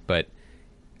movies, but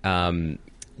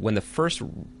when the first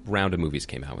round of movies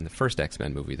came out, when the first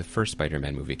X-Men movie, the first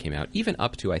Spider-Man movie came out, even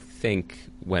up to, I think,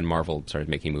 when Marvel started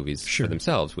making movies for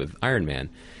themselves with Iron Man,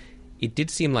 it did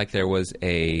seem like there was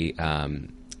a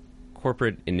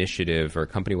corporate initiative or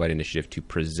company-wide initiative to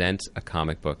present a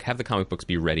comic book, have the comic books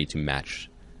be ready to match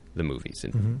the movies.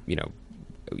 And,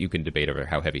 you can debate over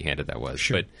how heavy-handed that was.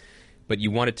 Sure. But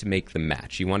you wanted to make the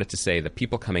match. You wanted to say the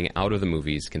people coming out of the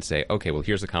movies can say, okay, well,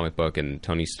 here's a comic book, and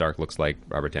Tony Stark looks like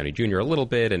Robert Downey Jr. a little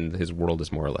bit, and his world is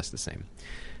more or less the same.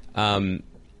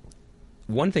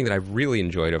 One thing that I've really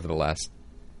enjoyed over the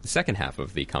second half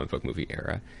of the comic book movie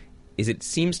era is it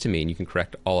seems to me, and you can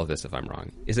correct all of this if I'm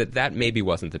wrong, is that maybe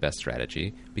wasn't the best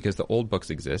strategy, because the old books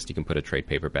exist. You can put a trade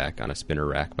paperback on a spinner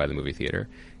rack by the movie theater.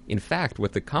 In fact,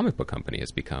 what the comic book company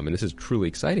has become, and this is truly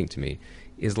exciting to me,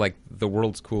 is like the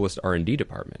world's coolest R&D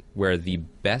department, where the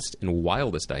best and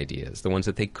wildest ideas, the ones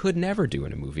that they could never do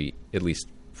in a movie, at least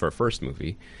for a first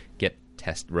movie, get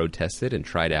road tested and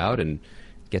tried out and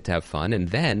get to have fun, and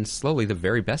then slowly the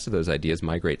very best of those ideas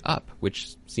migrate up,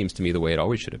 which seems to me the way it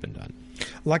always should have been done.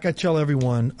 Like I tell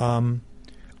everyone,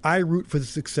 I root for the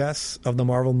success of the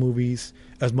Marvel movies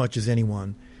as much as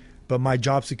anyone, but my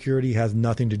job security has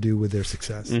nothing to do with their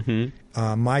success.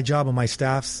 Mm-hmm. My job and my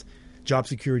staff's job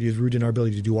security is rooted in our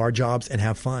ability to do our jobs and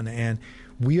have fun, and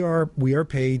we are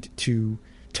paid to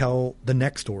tell the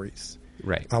next stories.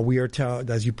 Right. We are,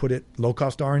 as you put it,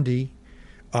 low-cost R&D.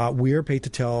 We are paid to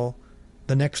tell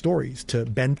the next stories, to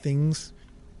bend things,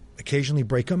 occasionally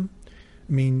break them.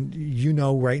 I mean,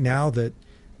 right now that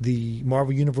the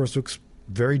Marvel Universe looks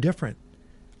very different.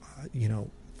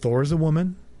 Thor is a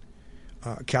woman.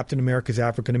 Captain America is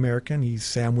African-American. He's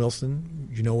Sam Wilson,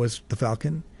 as the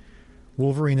Falcon.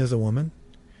 Wolverine is a woman.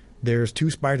 There's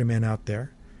 2 Spider-Men out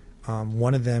there.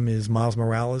 One of them is Miles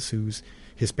Morales, who's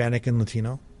Hispanic and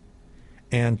Latino.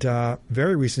 And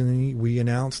very recently, we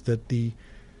announced that the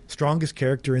strongest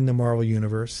character in the Marvel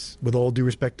Universe, with all due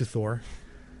respect to Thor,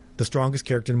 the strongest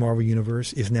character in the Marvel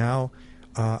Universe is now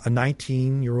a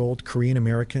 19-year-old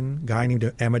Korean-American guy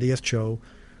named Amadeus Cho,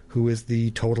 who is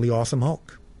the totally awesome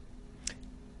Hulk.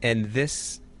 And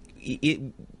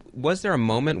was there a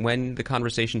moment when the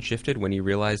conversation shifted, when you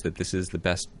realized that this is the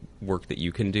best work that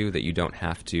you can do, that you don't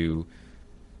have to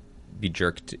be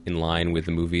jerked in line with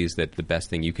the movies, that the best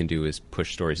thing you can do is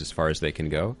push stories as far as they can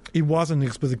go? It wasn't an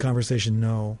explicit conversation,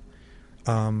 no.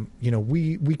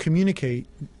 We communicate.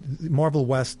 Marvel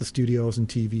West, the studios and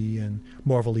TV, and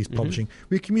Marvel East Publishing,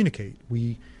 we communicate.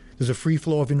 There's a free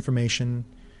flow of information.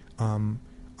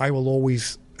 I will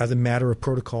always, as a matter of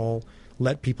protocol,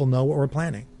 let people know what we're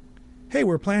planning. Hey,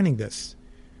 we're planning this.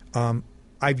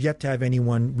 I've yet to have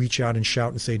anyone reach out and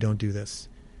shout and say, "Don't do this.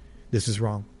 This is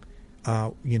wrong."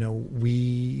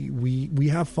 We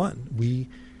have fun.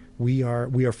 We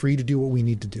are free to do what we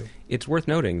need to do. It's worth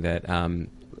noting that,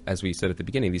 as we said at the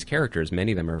beginning, these characters,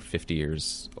 many of them are 50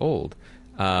 years old.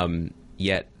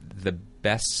 Yet the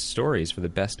best stories for the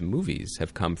best movies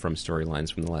have come from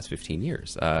storylines from the last 15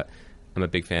 years. I'm a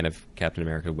big fan of Captain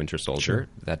America: Winter Soldier. Sure.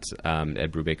 That's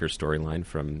Ed Brubaker's storyline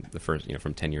from the first,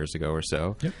 from 10 years ago or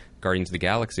so. Yep. Guardians of the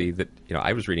Galaxy. That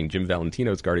I was reading Jim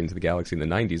Valentino's Guardians of the Galaxy in the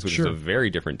 90s, which is a very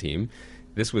different team.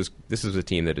 This was a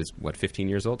team that is 15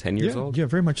 years old, 10 years old. Yeah,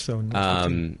 very much so.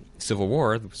 Civil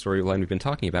War, the storyline we've been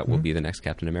talking about, will be the next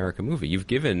Captain America movie. You've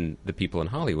given the people in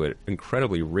Hollywood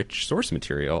incredibly rich source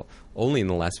material only in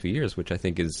the last few years, which I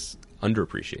think is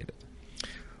underappreciated.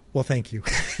 Well, thank you.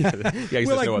 There's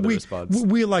no other response.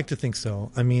 We like to think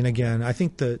so. I mean, again, I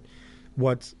think that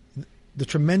what the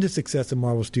tremendous success of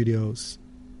Marvel Studios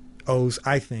owes,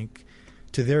 I think,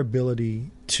 to their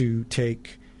ability to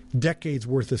take decades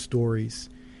worth of stories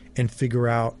and figure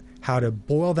out how to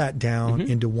boil that down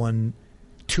into one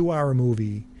 2-hour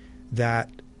movie that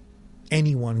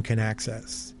anyone can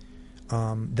access.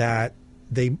 That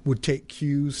they would take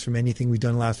cues from anything we've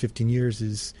done in the last 15 years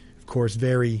is, of course,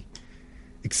 very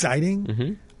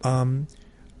exciting.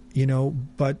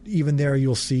 But even there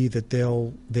you'll see that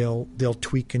they'll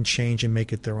tweak and change and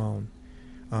make it their own.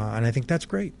 And I think that's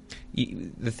great.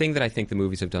 The thing that I think the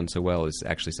movies have done so well is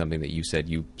actually something that you said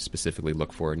you specifically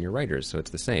look for in your writers. So it's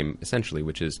the same, essentially,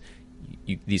 which is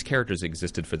these characters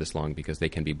existed for this long because they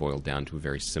can be boiled down to a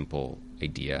very simple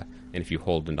idea. And if you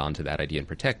hold on to that idea and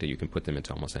protect it, you can put them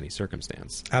into almost any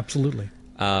circumstance. Absolutely.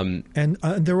 And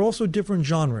there are also different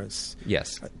genres.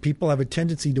 Yes. People have a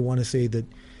tendency to want to say that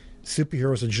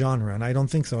superheroes are a genre, and I don't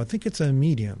think so. I think it's a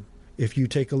medium. If you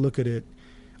take a look at it,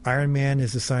 Iron Man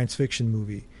is a science fiction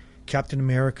movie. Captain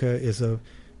America is a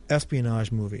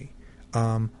espionage movie.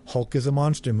 Hulk is a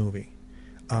monster movie.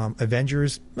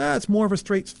 Avengers, it's more of a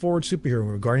straightforward superhero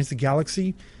movie. Guardians of the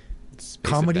Galaxy,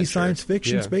 comedy, adventure. Science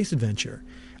fiction, space adventure.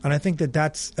 And I think that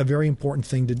that's a very important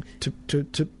thing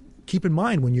to keep in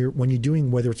mind when you're doing,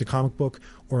 whether it's a comic book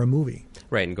or a movie.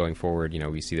 Right, and going forward,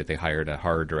 we see that they hired a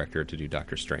horror director to do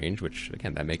Doctor Strange, which,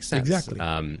 again, that makes sense. Exactly.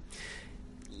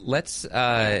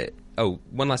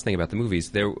 One last thing about the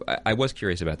movies. I was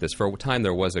curious about this. For a time,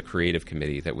 there was a creative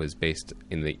committee that was based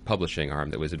in the publishing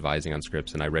arm that was advising on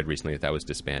scripts, and I read recently that was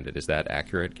disbanded. Is that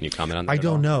accurate? Can you comment on that? I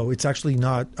don't know. It's actually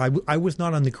not. I was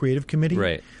not on the creative committee.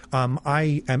 Right.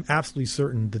 I am absolutely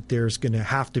certain that there's going to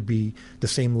have to be the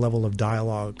same level of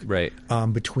dialogue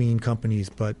between companies,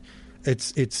 but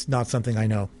it's not something I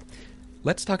know.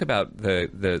 Let's talk about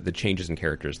the changes in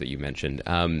characters that you mentioned.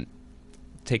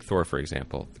 Take Thor, for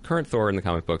example. The current Thor in the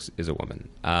comic books is a woman.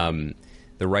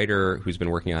 The writer who's been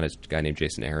working on it is a guy named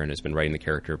Jason Aaron, has been writing the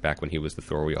character back when he was the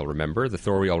Thor we all remember. The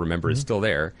Thor we all remember is still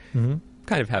there,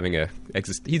 kind of having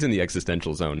he's in the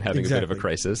existential zone, having a bit of a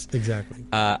crisis. Exactly.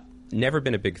 Never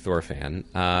been a big Thor fan.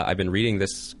 I've been reading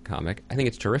this comic. I think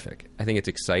it's terrific. I think it's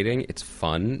exciting, it's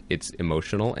fun, it's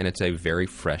emotional, and it's a very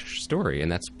fresh story.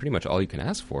 And that's pretty much all you can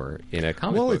ask for in a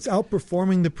comic book. Well, it's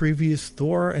outperforming the previous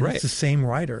Thor, and it's the same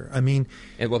writer. I mean...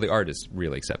 the art is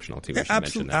really exceptional, too. We should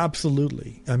mention that.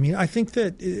 Absolutely. I mean, I think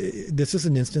that this is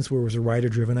an instance where it was a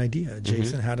writer-driven idea.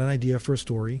 Jason had an idea for a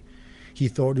story. He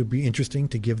thought it would be interesting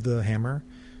to give the hammer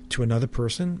to another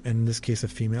person, and in this case, a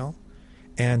female.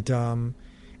 And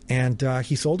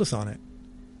he sold us on it.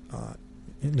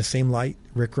 In the same light,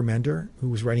 Rick Remender, who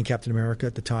was writing Captain America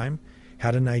at the time,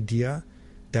 had an idea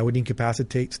that would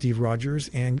incapacitate Steve Rogers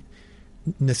and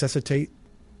necessitate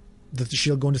the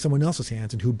shield going to someone else's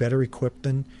hands, and who better equipped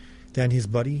than his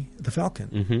buddy, the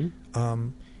Falcon.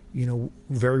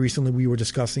 Very recently we were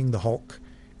discussing the Hulk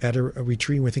at a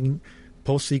retreat. We're thinking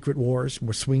post-Secret Wars,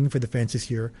 we're swinging for the fences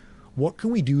here. What can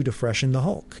we do to freshen the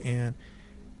Hulk? And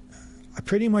I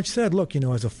pretty much said, look,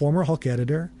 as a former Hulk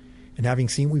editor, and having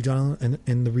seen what we've done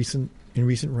in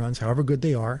recent runs, however good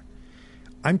they are,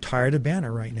 I'm tired of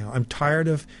Banner right now. I'm tired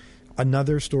of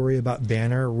another story about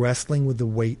Banner wrestling with the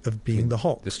weight of being the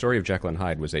Hulk. The story of Jekyll and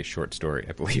Hyde was a short story,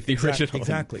 I believe, the original.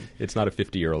 Exactly. It's not a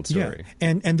 50-year-old story.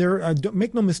 Yeah. And there,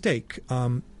 make no mistake,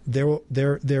 there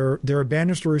are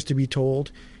Banner stories to be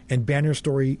told, and Banner's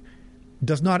story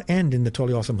does not end in the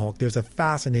Totally Awesome Hulk. There's a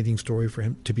fascinating story for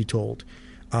him to be told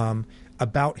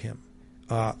about him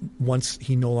once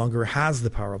he no longer has the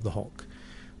power of the Hulk.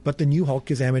 But the new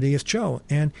Hulk is Amadeus Cho,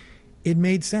 and it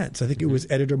made sense. I think it was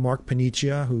editor Mark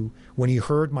Paniccia who, when he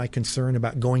heard my concern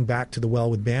about going back to the well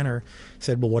with Banner,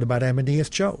 said, "Well, what about Amadeus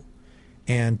Cho?"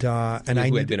 And who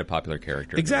had been a popular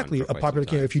character. Exactly, a popular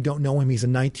character. If you don't know him, he's a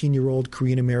 19-year-old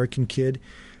Korean-American kid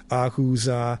who's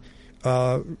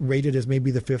rated as maybe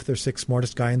the 5th or 6th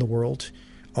smartest guy in the world,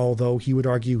 although he would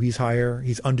argue he's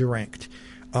underranked.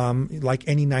 Like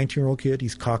any 19-year-old kid,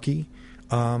 he's cocky.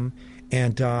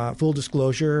 And full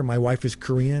disclosure, my wife is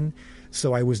Korean,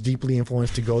 so I was deeply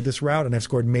influenced to go this route, and I've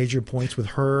scored major points with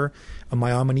her,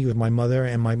 my harmony with my mother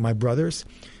and my brothers.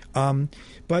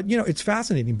 But, it's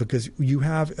fascinating because you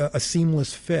have a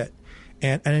seamless fit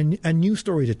and a new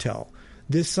story to tell.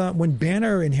 This when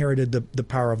Banner inherited the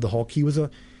power of the Hulk, he was a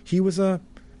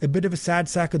bit of a sad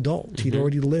sack adult. He'd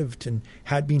already lived and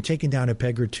had been taken down a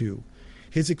peg or two.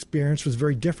 His experience was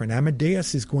very different.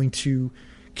 Amadeus is going to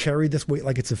carry this weight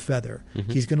like it's a feather.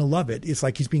 He's going to love it. It's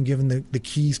like he's being given the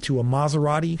keys to a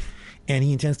Maserati, and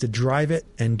he intends to drive it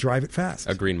and drive it fast.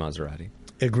 A green Maserati.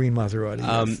 A green Maserati.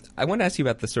 Yes. I want to ask you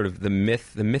about the sort of the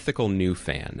mythical new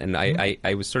fan, and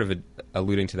I was sort of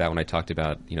alluding to that when I talked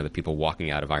about the people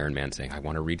walking out of Iron Man saying, "I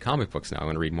want to read comic books now. I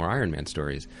want to read more Iron Man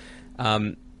stories."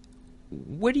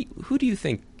 Who do you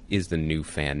think is the new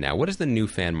fan now? What is the new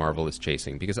fan Marvel is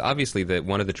chasing? Because obviously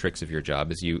one of the tricks of your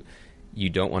job is you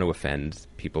don't want to offend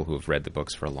people who have read the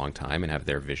books for a long time and have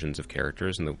their visions of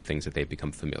characters and the things that they've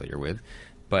become familiar with.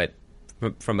 But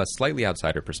from a slightly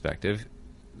outsider perspective,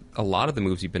 a lot of the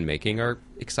moves you've been making are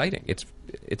exciting.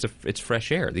 It's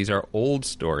fresh air. These are old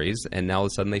stories, and now all of a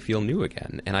sudden they feel new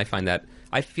again. And I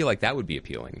feel like that would be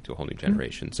appealing to a whole new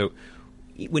generation. So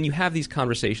when you have these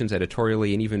conversations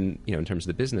editorially and even in terms of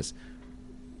the business,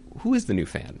 who is the new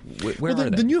fan? Where are they?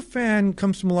 The new fan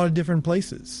comes from a lot of different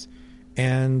places.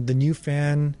 And the new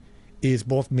fan is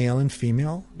both male and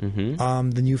female.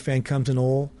 The new fan comes in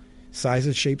all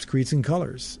sizes, shapes, creeds, and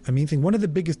colors. I mean, I think one of the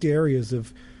biggest areas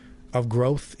of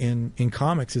growth in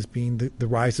comics has been the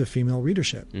rise of female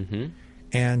readership.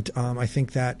 And I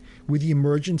think that with the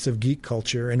emergence of geek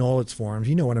culture in all its forms,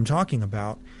 you know what I'm talking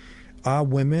about,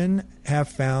 women have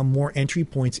found more entry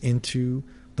points into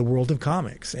the world of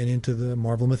comics and into the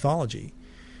Marvel mythology.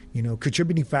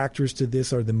 Contributing factors to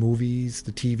this are the movies,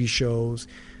 the TV shows,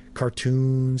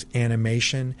 cartoons,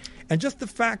 animation, and just the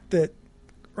fact that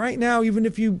right now, even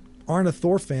if you aren't a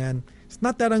Thor fan, it's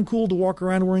not that uncool to walk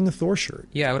around wearing a Thor shirt.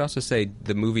 Yeah, I would also say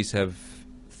the movies have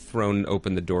thrown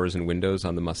open the doors and windows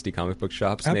on the musty comic book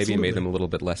shops. Absolutely. Maybe made them a little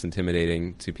bit less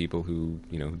intimidating to people who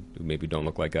who maybe don't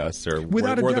look like us or wore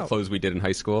the clothes we did in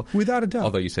high school. Without a doubt.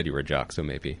 Although you said you were a jock, so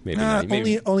maybe not.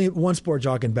 Only one sport,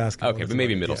 jock and basketball. Okay, but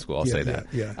maybe middle school. I'll say that.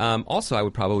 Yeah. Also, I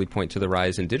would probably point to the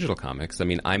rise in digital comics. I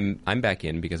mean, I'm back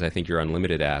in because I think your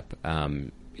Unlimited app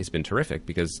has been terrific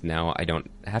because now I don't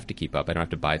have to keep up. I don't have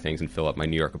to buy things and fill up my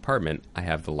New York apartment. I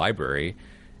have the library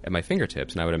at my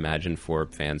fingertips, and I would imagine for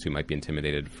fans who might be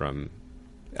intimidated from.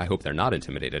 I hope they're not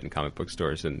intimidated in comic book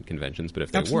stores and conventions, but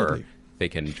if they were, they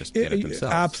can just get it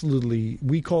themselves. Absolutely.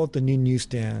 We call it the new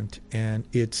newsstand, and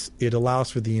it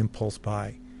allows for the impulse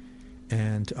buy.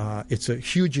 And it's a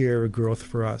huge area of growth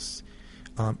for us.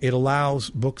 It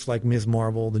allows books like Ms.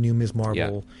 Marvel, the new Ms.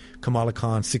 Marvel, Kamala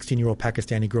Khan, 16-year-old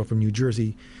Pakistani girl from New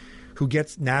Jersey, who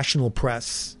gets national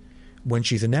press when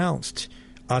she's announced,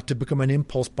 to become an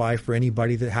impulse buy for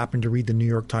anybody that happened to read the New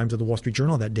York Times or the Wall Street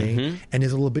Journal that day and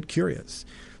is a little bit curious.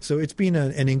 So it's been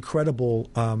an incredible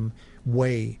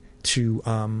way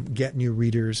to get new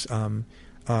readers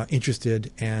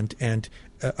interested and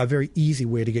a very easy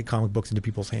way to get comic books into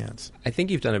people's hands. I think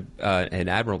you've done an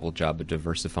admirable job of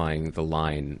diversifying the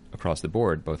line across the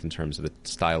board, both in terms of the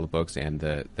style of books and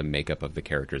the makeup of the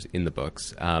characters in the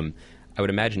books. I would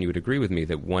imagine you would agree with me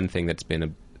that one thing that's been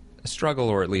a struggle,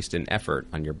 or at least an effort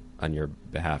on your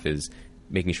behalf, is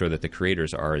making sure that the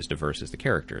creators are as diverse as the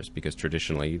characters, because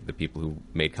traditionally the people who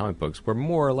made comic books were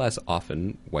more or less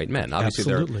often white men.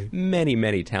 Obviously, Absolutely. There are many,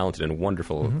 many talented and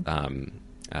wonderful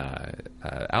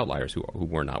outliers who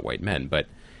were not white men, but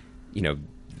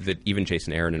that even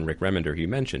Jason Aaron and Rick Remender, who you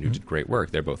mentioned, who did great work,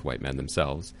 they're both white men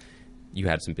themselves. You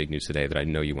had some big news today that I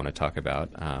know you want to talk about,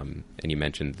 and you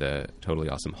mentioned the Totally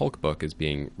Awesome Hulk book as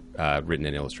being written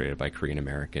and illustrated by a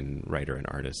Korean-American writer and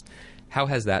artist. How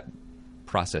has that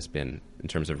process been in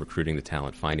terms of recruiting the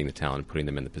talent, finding the talent, and putting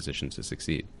them in the positions to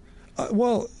succeed?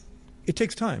 Well, it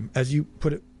takes time, as you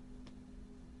put it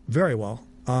very well.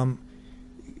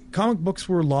 Comic books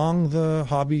were long the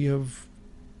hobby of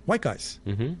white guys.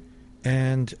 Mm-hmm.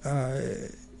 And,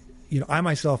 I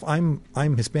myself, I'm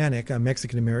Hispanic, I'm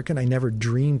Mexican-American. I never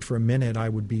dreamed for a minute I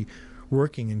would be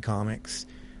working in comics.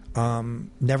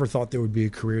 Never thought there would be a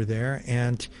career there.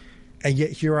 And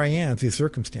yet here I am through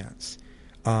circumstance.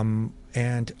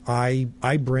 And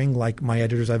I bring, like my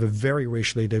editors, I have a very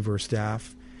racially diverse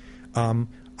staff.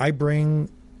 I bring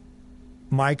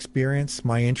my experience,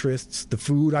 my interests, the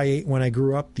food I ate when I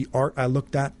grew up, the art I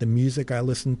looked at, the music I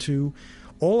listened to.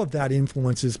 All of that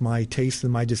influences my tastes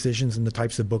and my decisions and the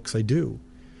types of books I do.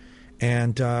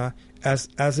 And as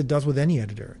it does with any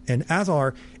editor. And as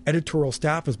our editorial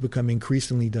staff has become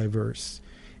increasingly diverse,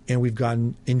 and we've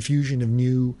gotten infusion of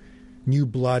new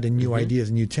blood and new ideas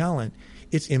and new talent,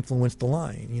 it's influenced the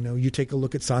line. You take a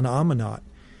look at Sana Amanat,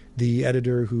 the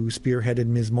editor who spearheaded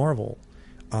Ms. Marvel,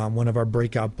 one of our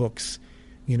breakout books.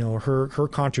 Her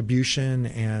contribution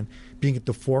and being at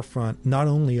the forefront not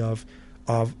only of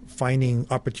finding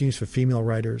opportunities for female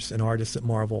writers and artists at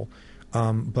Marvel,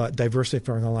 but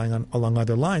diversifying along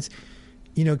other lines,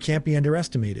 can't be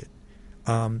underestimated.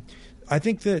 I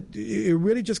think that it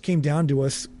really just came down to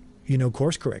us,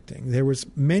 course correcting. There was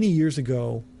many years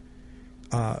ago,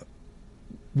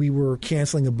 we were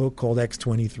canceling a book called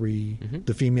X-23,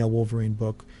 the female Wolverine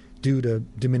book, due to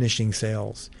diminishing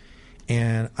sales.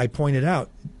 And I pointed out,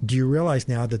 do you realize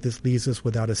now that this leaves us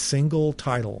without a single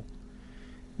title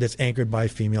that's anchored by a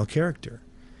female character?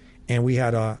 And we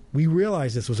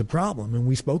realized this was a problem, and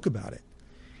we spoke about it,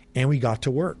 and we got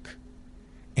to work.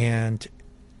 And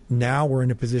now we're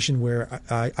in a position where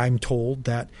I'm told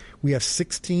that we have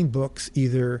 16 books we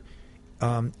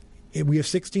have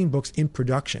 16 books in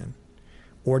production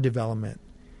or development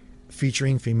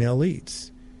featuring female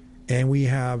leads. And we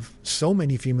have so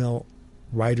many female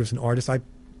writers and artists, I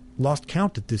lost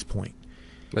count at this point.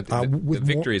 But the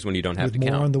victory is when you don't have to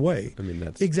count. More on the way. I mean,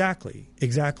 that's... Exactly.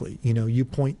 You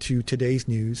point to today's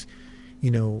news,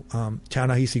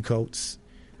 Ta-Nehisi Coates,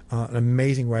 an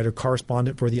amazing writer,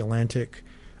 correspondent for The Atlantic,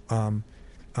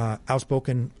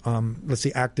 outspoken,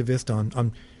 activist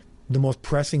on the most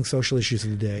pressing social issues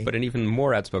of the day. But an even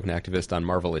more outspoken activist on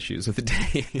Marvel issues of the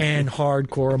day. And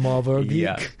hardcore Marvel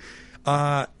geek,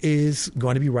 is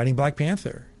going to be writing Black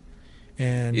Panther.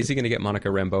 And is he going to get Monica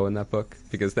Rambeau in that book?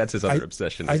 Because that's his other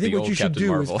obsession. I think what you should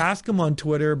do is ask him on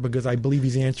Twitter, because I believe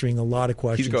he's answering a lot of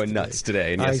questions. He's going nuts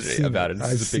today and yesterday about it.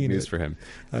 This is big news for him.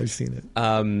 I've seen it.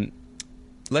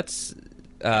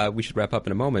 We should wrap up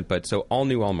in a moment, but so All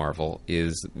New All Marvel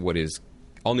is what is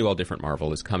All New All Different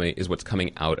Marvel is what's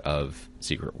coming out of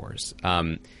Secret Wars.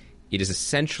 It is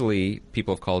essentially,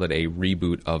 people have called it a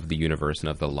reboot of the universe and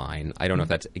of the line. I don't know if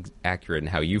that's accurate in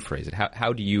how you phrase it.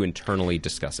 How do you internally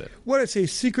discuss it? What I'd say,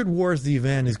 Secret Wars, the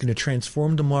event, is going to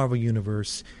transform the Marvel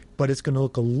Universe, but it's going to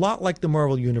look a lot like the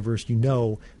Marvel Universe,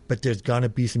 but there's going to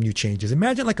be some new changes.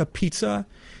 Imagine like a pizza.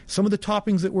 Some of the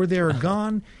toppings that were there are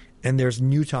gone, and there's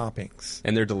new toppings.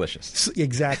 And they're delicious.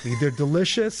 Exactly. They're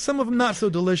delicious. Some of them not so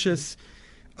delicious,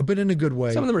 but in a good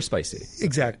way. Some of them are spicy.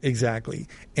 Exactly.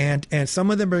 And some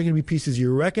of them are going to be pieces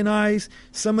you recognize.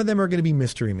 Some of them are going to be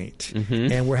mystery meat.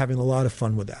 And we're having a lot of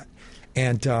fun with that.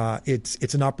 And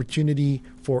it's an opportunity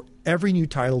for every new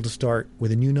title to start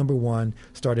with a new number one,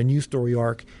 start a new story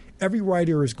arc. Every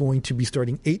writer is going to be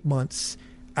starting 8 months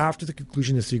after the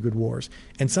conclusion of Secret Wars.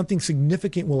 And something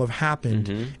significant will have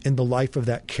happened in the life of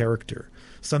that character.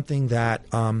 Something that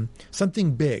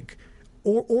something big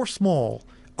or small,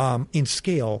 in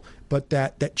scale, but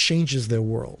that changes their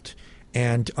world,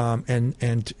 and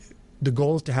the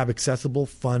goal is to have accessible,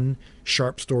 fun,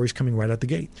 sharp stories coming right out the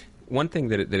gate. One thing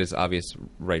that is obvious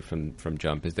right from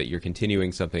jump is that you're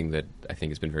continuing something that I think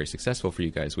has been very successful for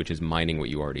you guys, which is mining what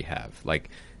you already have.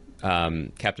 Like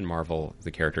Captain Marvel,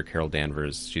 the character Carol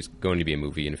Danvers, she's going to be a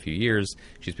movie in a few years.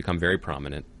 She's become very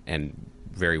prominent and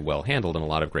very well handled in a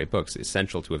lot of great books,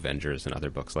 essential to Avengers and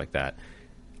other books like that.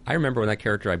 I remember when that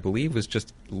character, I believe, was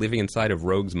just living inside of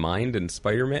Rogue's mind and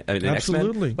Spider-Man and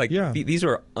Absolutely. X-Men. These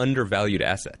are undervalued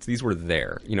assets. These were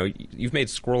there. You've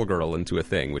made Squirrel Girl into a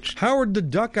thing, which Howard the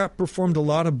Duck outperformed a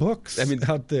lot of books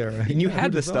out there. And you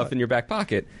had this stuff in your back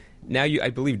pocket. Now I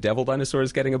believe Devil Dinosaur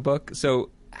is getting a book. So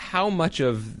how much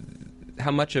of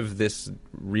this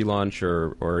relaunch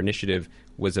or initiative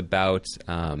was about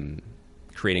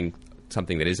creating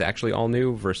something that is actually all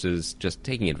new versus just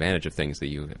taking advantage of things that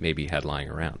you maybe had lying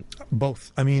around?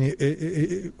 Both. I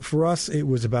mean, for us, it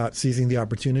was about seizing the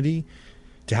opportunity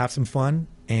to have some fun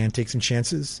and take some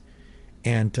chances.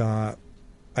 And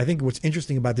I think what's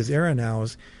interesting about this era now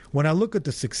is when I look at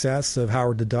the success of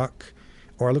Howard the Duck,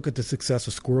 or I look at the success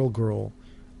of Squirrel Girl,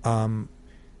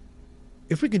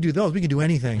 if we can do those, we can do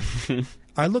anything.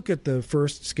 I look at the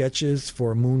first sketches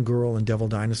for Moon Girl and Devil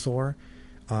Dinosaur,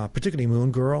 particularly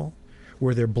Moon Girl,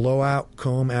 where they're blowout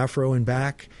comb, afro and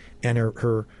back, and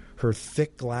her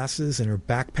thick glasses and her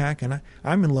backpack, and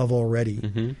I'm in love already.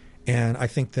 Mm-hmm. And I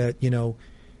think that,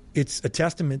 it's a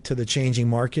testament to the changing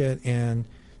market and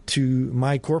to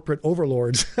my corporate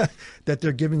overlords that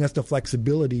they're giving us the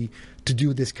flexibility to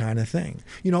do this kind of thing.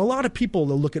 A lot of people,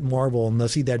 they'll look at Marvel and they'll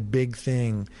see that big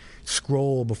thing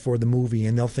scroll before the movie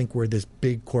and they'll think we're this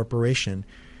big corporation.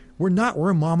 We're not. We're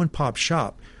a mom and pop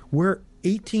shop. We're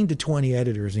 18 to 20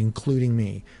 editors, including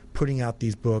me, putting out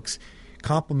these books,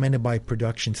 complemented by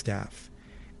production staff.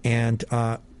 And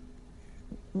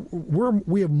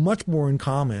we have much more in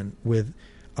common with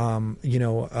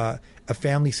a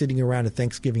family sitting around a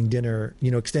Thanksgiving dinner,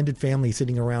 extended family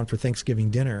sitting around for Thanksgiving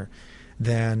dinner,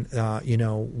 than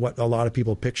what a lot of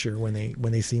people picture when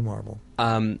they see Marvel.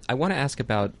 I want to ask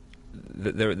about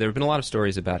there have been a lot of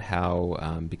stories about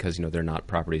how because they're not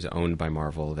properties owned by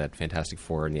Marvel, that Fantastic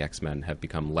Four and the X-Men have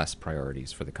become less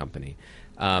priorities for the company.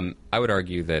 I would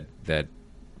argue that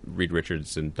Reed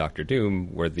Richards and Dr.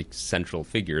 Doom were the central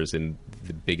figures in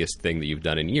the biggest thing that you've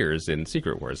done in years in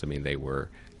Secret Wars. I mean,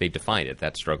 they defined it,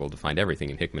 that struggle to find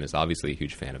everything, and Hickman is obviously a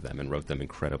huge fan of them and wrote them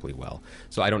incredibly well.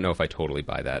 So I don't know if I totally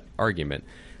buy that argument.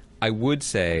 I would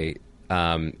say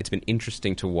it's been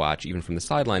interesting to watch, even from the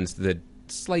sidelines, the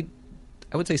slight,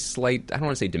 I don't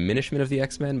want to say diminishment of the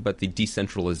X-Men, but the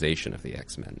decentralization of the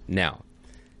X-Men. Now,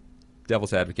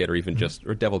 Devil's Advocate, or even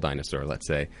or Devil Dinosaur, let's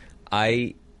say,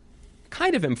 I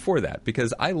kind of am for that,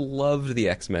 because I loved the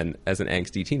X-Men as an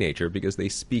angsty teenager because they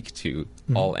speak to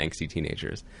all angsty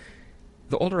teenagers.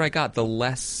 The older I got, the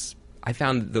less I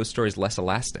found those stories less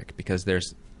elastic, because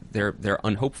they're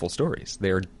unhopeful stories.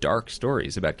 They're dark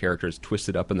stories about characters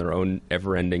twisted up in their own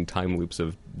ever-ending time loops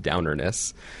of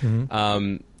downerness.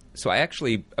 Mm-hmm. So I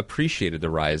actually appreciated the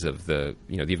rise of the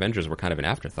Avengers were kind of an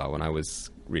afterthought when I was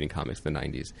reading comics in the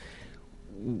 90s.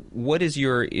 What is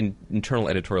your internal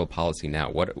editorial policy now?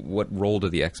 What role do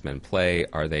the X-Men play?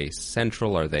 Are they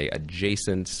central? Are they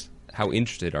adjacent? How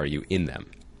interested are you in them?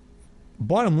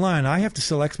 Bottom line, I have to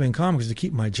sell X-Men comics to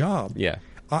keep my job. Yeah.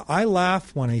 I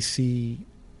laugh when I see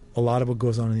a lot of what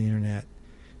goes on the internet,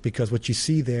 because what you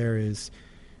see there is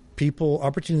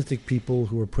opportunistic people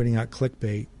who are putting out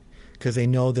clickbait because they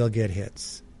know they'll get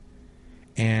hits.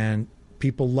 And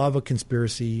people love a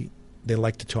conspiracy. They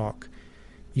like to talk.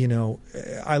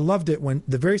 I loved it when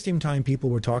the very same time people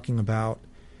were talking about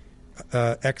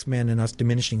X-Men and us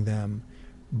diminishing them,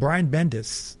 Brian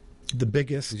Bendis, the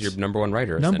biggest... He's your number one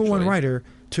writer, Number one writer,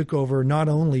 took over not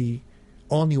only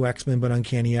All New X-Men, but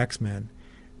Uncanny X-Men.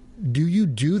 Do you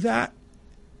do that?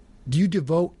 Do you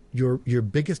devote your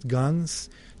biggest guns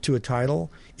to a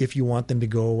title if you want them to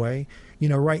go away?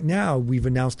 Right now, we've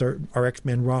announced our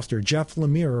X-Men roster. Jeff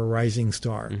Lemire, a rising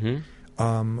star. Mm-hmm.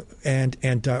 And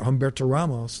Humberto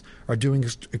Ramos are doing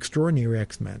extraordinary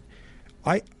X-Men.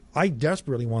 I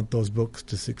desperately want those books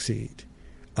to succeed.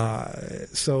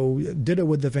 So did it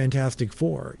with the Fantastic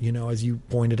Four, as you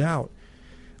pointed out.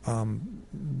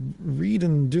 Reed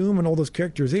and Doom and all those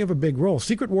characters, they have a big role.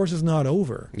 Secret Wars is not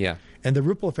over. Yeah. And the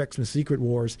ripple effects from Secret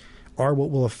Wars are what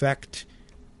will affect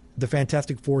the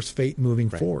Fantastic Four's fate moving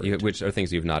forward. Which are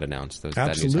things you've not announced.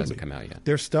 Absolutely. That news hasn't come out yet.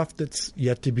 There's stuff that's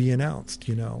yet to be announced,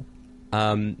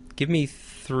 Give me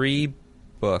 3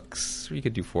 books, or you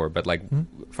could do 4, but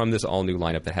from this all-new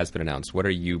lineup that has been announced, what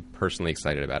are you personally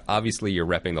excited about? Obviously, you're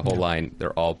repping the whole line.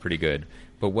 They're all pretty good.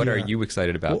 But what are you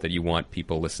excited about that you want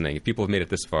people listening? If people have made it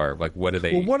this far, what do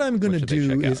they... Well, what I'm going to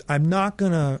do is I'm not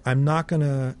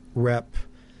gonna rep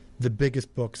the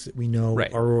biggest books that we know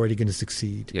are already going to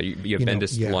succeed. Yeah, you have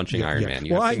Bendis launching Iron Man.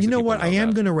 Well, you know what? I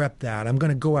am going to rep that. I'm going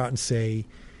to go out and say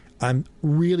I'm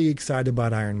really excited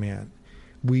about Iron Man.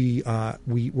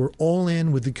 We're all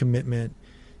in with the commitment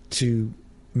to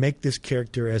make this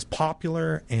character as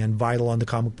popular and vital on the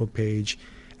comic book page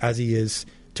as he is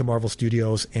to Marvel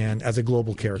Studios and as a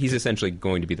global character. He's essentially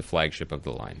going to be the flagship of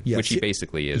the line, which he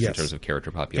basically is in terms of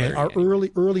character popularity. And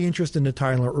our early interest in the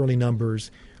title, our early numbers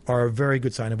are a very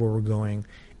good sign of where we're going.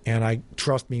 And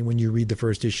trust me, when you read the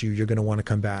first issue, you're going to want to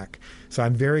come back. So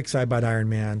I'm very excited about Iron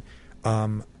Man.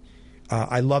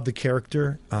 I love the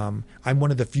character. I'm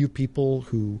one of the few people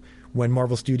who, when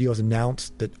Marvel Studios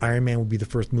announced that Iron Man would be the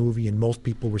first movie, and most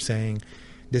people were saying,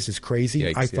 this is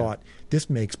crazy, I thought, this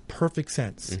makes perfect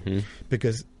sense. Mm-hmm.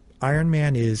 Because Iron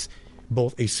Man is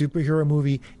both a superhero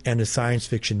movie and a science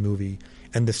fiction movie.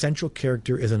 And the central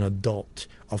character is an adult,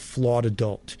 a flawed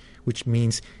adult, which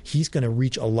means he's going to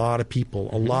reach a lot of people.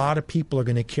 A lot of people are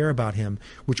going to care about him,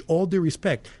 which, all due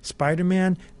respect,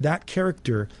 Spider-Man, that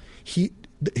character,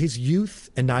 his youth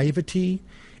and naivety,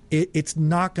 it's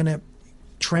not going to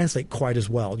translate quite as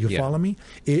well. You follow me?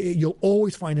 You'll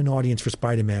always find an audience for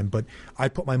Spider-Man, but I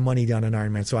put my money down on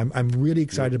Iron Man. So I'm really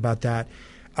excited about that.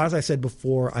 As I said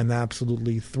before, I'm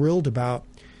absolutely thrilled about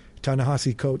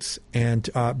Ta-Nehisi Coates and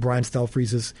Brian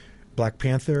Stelfreeze's Black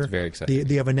Panther. It's very exciting.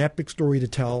 They have an epic story to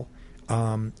tell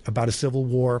about a civil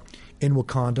war in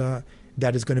Wakanda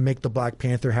that is going to make the Black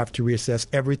Panther have to reassess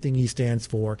everything he stands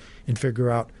for and figure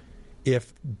out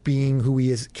if being who he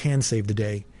is can save the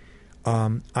day.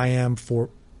 I am, for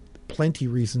plenty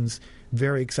of reasons,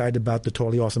 very excited about The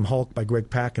Totally Awesome Hulk by Greg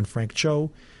Pak and Frank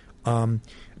Cho.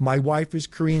 My wife is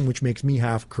Korean, which makes me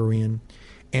half Korean.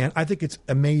 And I think it's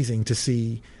amazing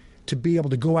to be able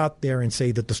to go out there and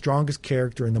say that the strongest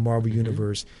character in the Marvel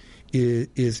Universe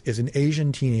is an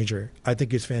Asian teenager. I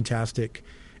think it's fantastic.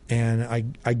 And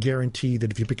I guarantee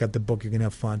that if you pick up the book, you're going to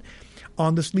have fun.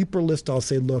 On the sleeper list, I'll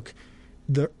say, look,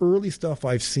 the early stuff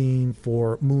I've seen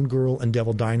for Moon Girl and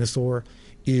Devil Dinosaur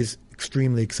is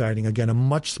extremely exciting. Again, a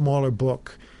much smaller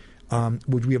book,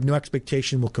 which we have no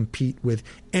expectation will compete with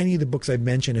any of the books I've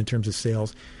mentioned in terms of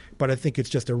sales. But I think it's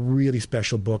just a really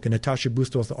special book. And Natasha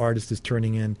Bustos, the artist, is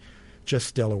turning in just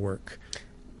stellar work.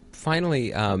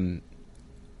 Finally,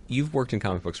 you've worked in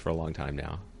comic books for a long time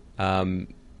now.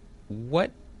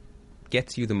 What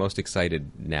gets you the most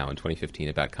excited now in 2015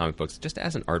 about comic books just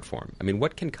as an art form? I mean,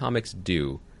 what can comics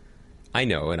do? I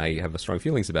know, and I have strong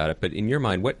feelings about it, but in your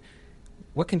mind,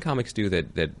 what can comics do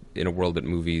that in a world that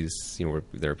movies, where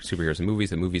there are superheroes in movies,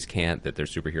 that movies can't, that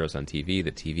there's superheroes on TV,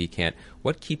 that TV can't?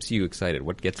 What keeps you excited?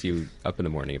 What gets you up in the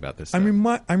morning about this stuff?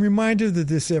 I'm reminded of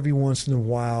this every once in a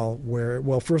while where,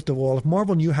 well, first of all, if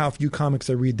Marvel knew how few comics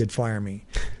I read, they'd fire me.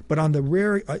 But on the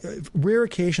rare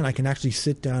occasion I can actually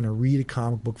sit down and read a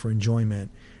comic book for enjoyment,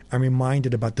 I'm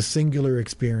reminded about the singular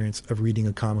experience of reading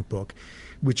a comic book,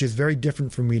 which is very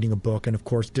different from reading a book and, of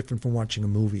course, different from watching a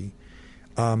movie.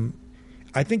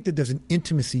 I think that there's an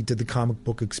intimacy to the comic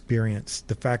book experience,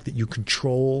 the fact that you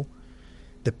control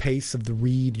the pace of the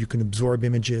read, you can absorb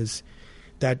images,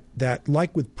 that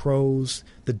like with prose,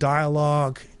 the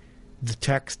dialogue, the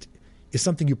text is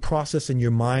something you process in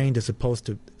your mind as opposed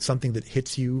to something that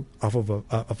hits you off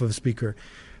of a speaker.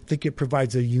 I think it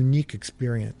provides a unique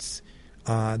experience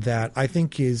that I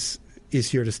think is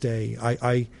here to stay.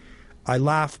 I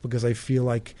laugh because I feel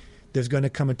like there's going to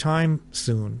come a time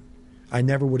soon, I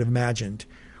never would have imagined,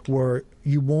 where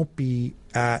you won't be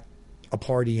at a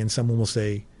party and someone will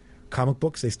say, comic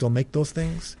books, they still make those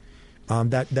things?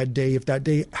 That day, if that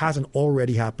day hasn't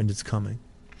already happened, it's coming.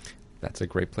 That's a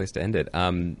great place to end it.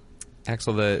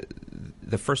 Axel,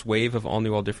 the first wave of all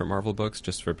new, all different Marvel books,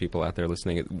 just for people out there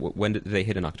listening, when did they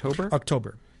hit? In October?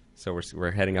 October. So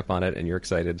we're heading up on it, and you're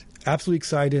excited? Absolutely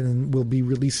excited, and we'll be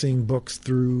releasing books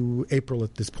through April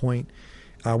at this point.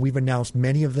 We've announced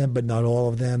many of them, but not all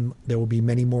of them. There will be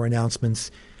many more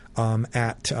announcements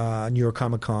at New York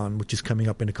Comic Con, which is coming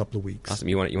up in a couple of weeks. Awesome.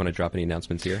 You want to drop any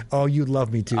announcements here? Oh, you'd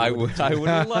love me to. I would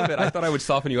love it. I thought I would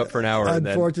soften you up for an hour.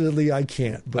 Unfortunately, I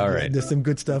can't. But all right. There's some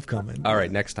good stuff coming. All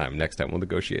right, next time we'll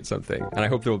negotiate something, and I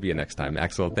hope there will be a next time.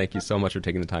 Axel, thank you so much for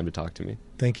taking the time to talk to me.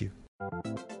 Thank you.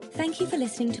 Thank you for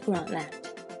listening to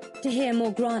Grantland. To hear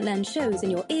more Grantland shows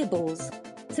in your earballs,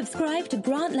 subscribe to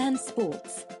Grantland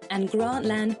Sports and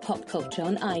Grantland Pop Culture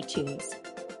on iTunes,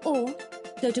 or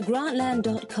go to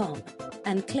grantland.com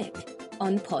and click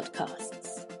on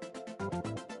podcasts.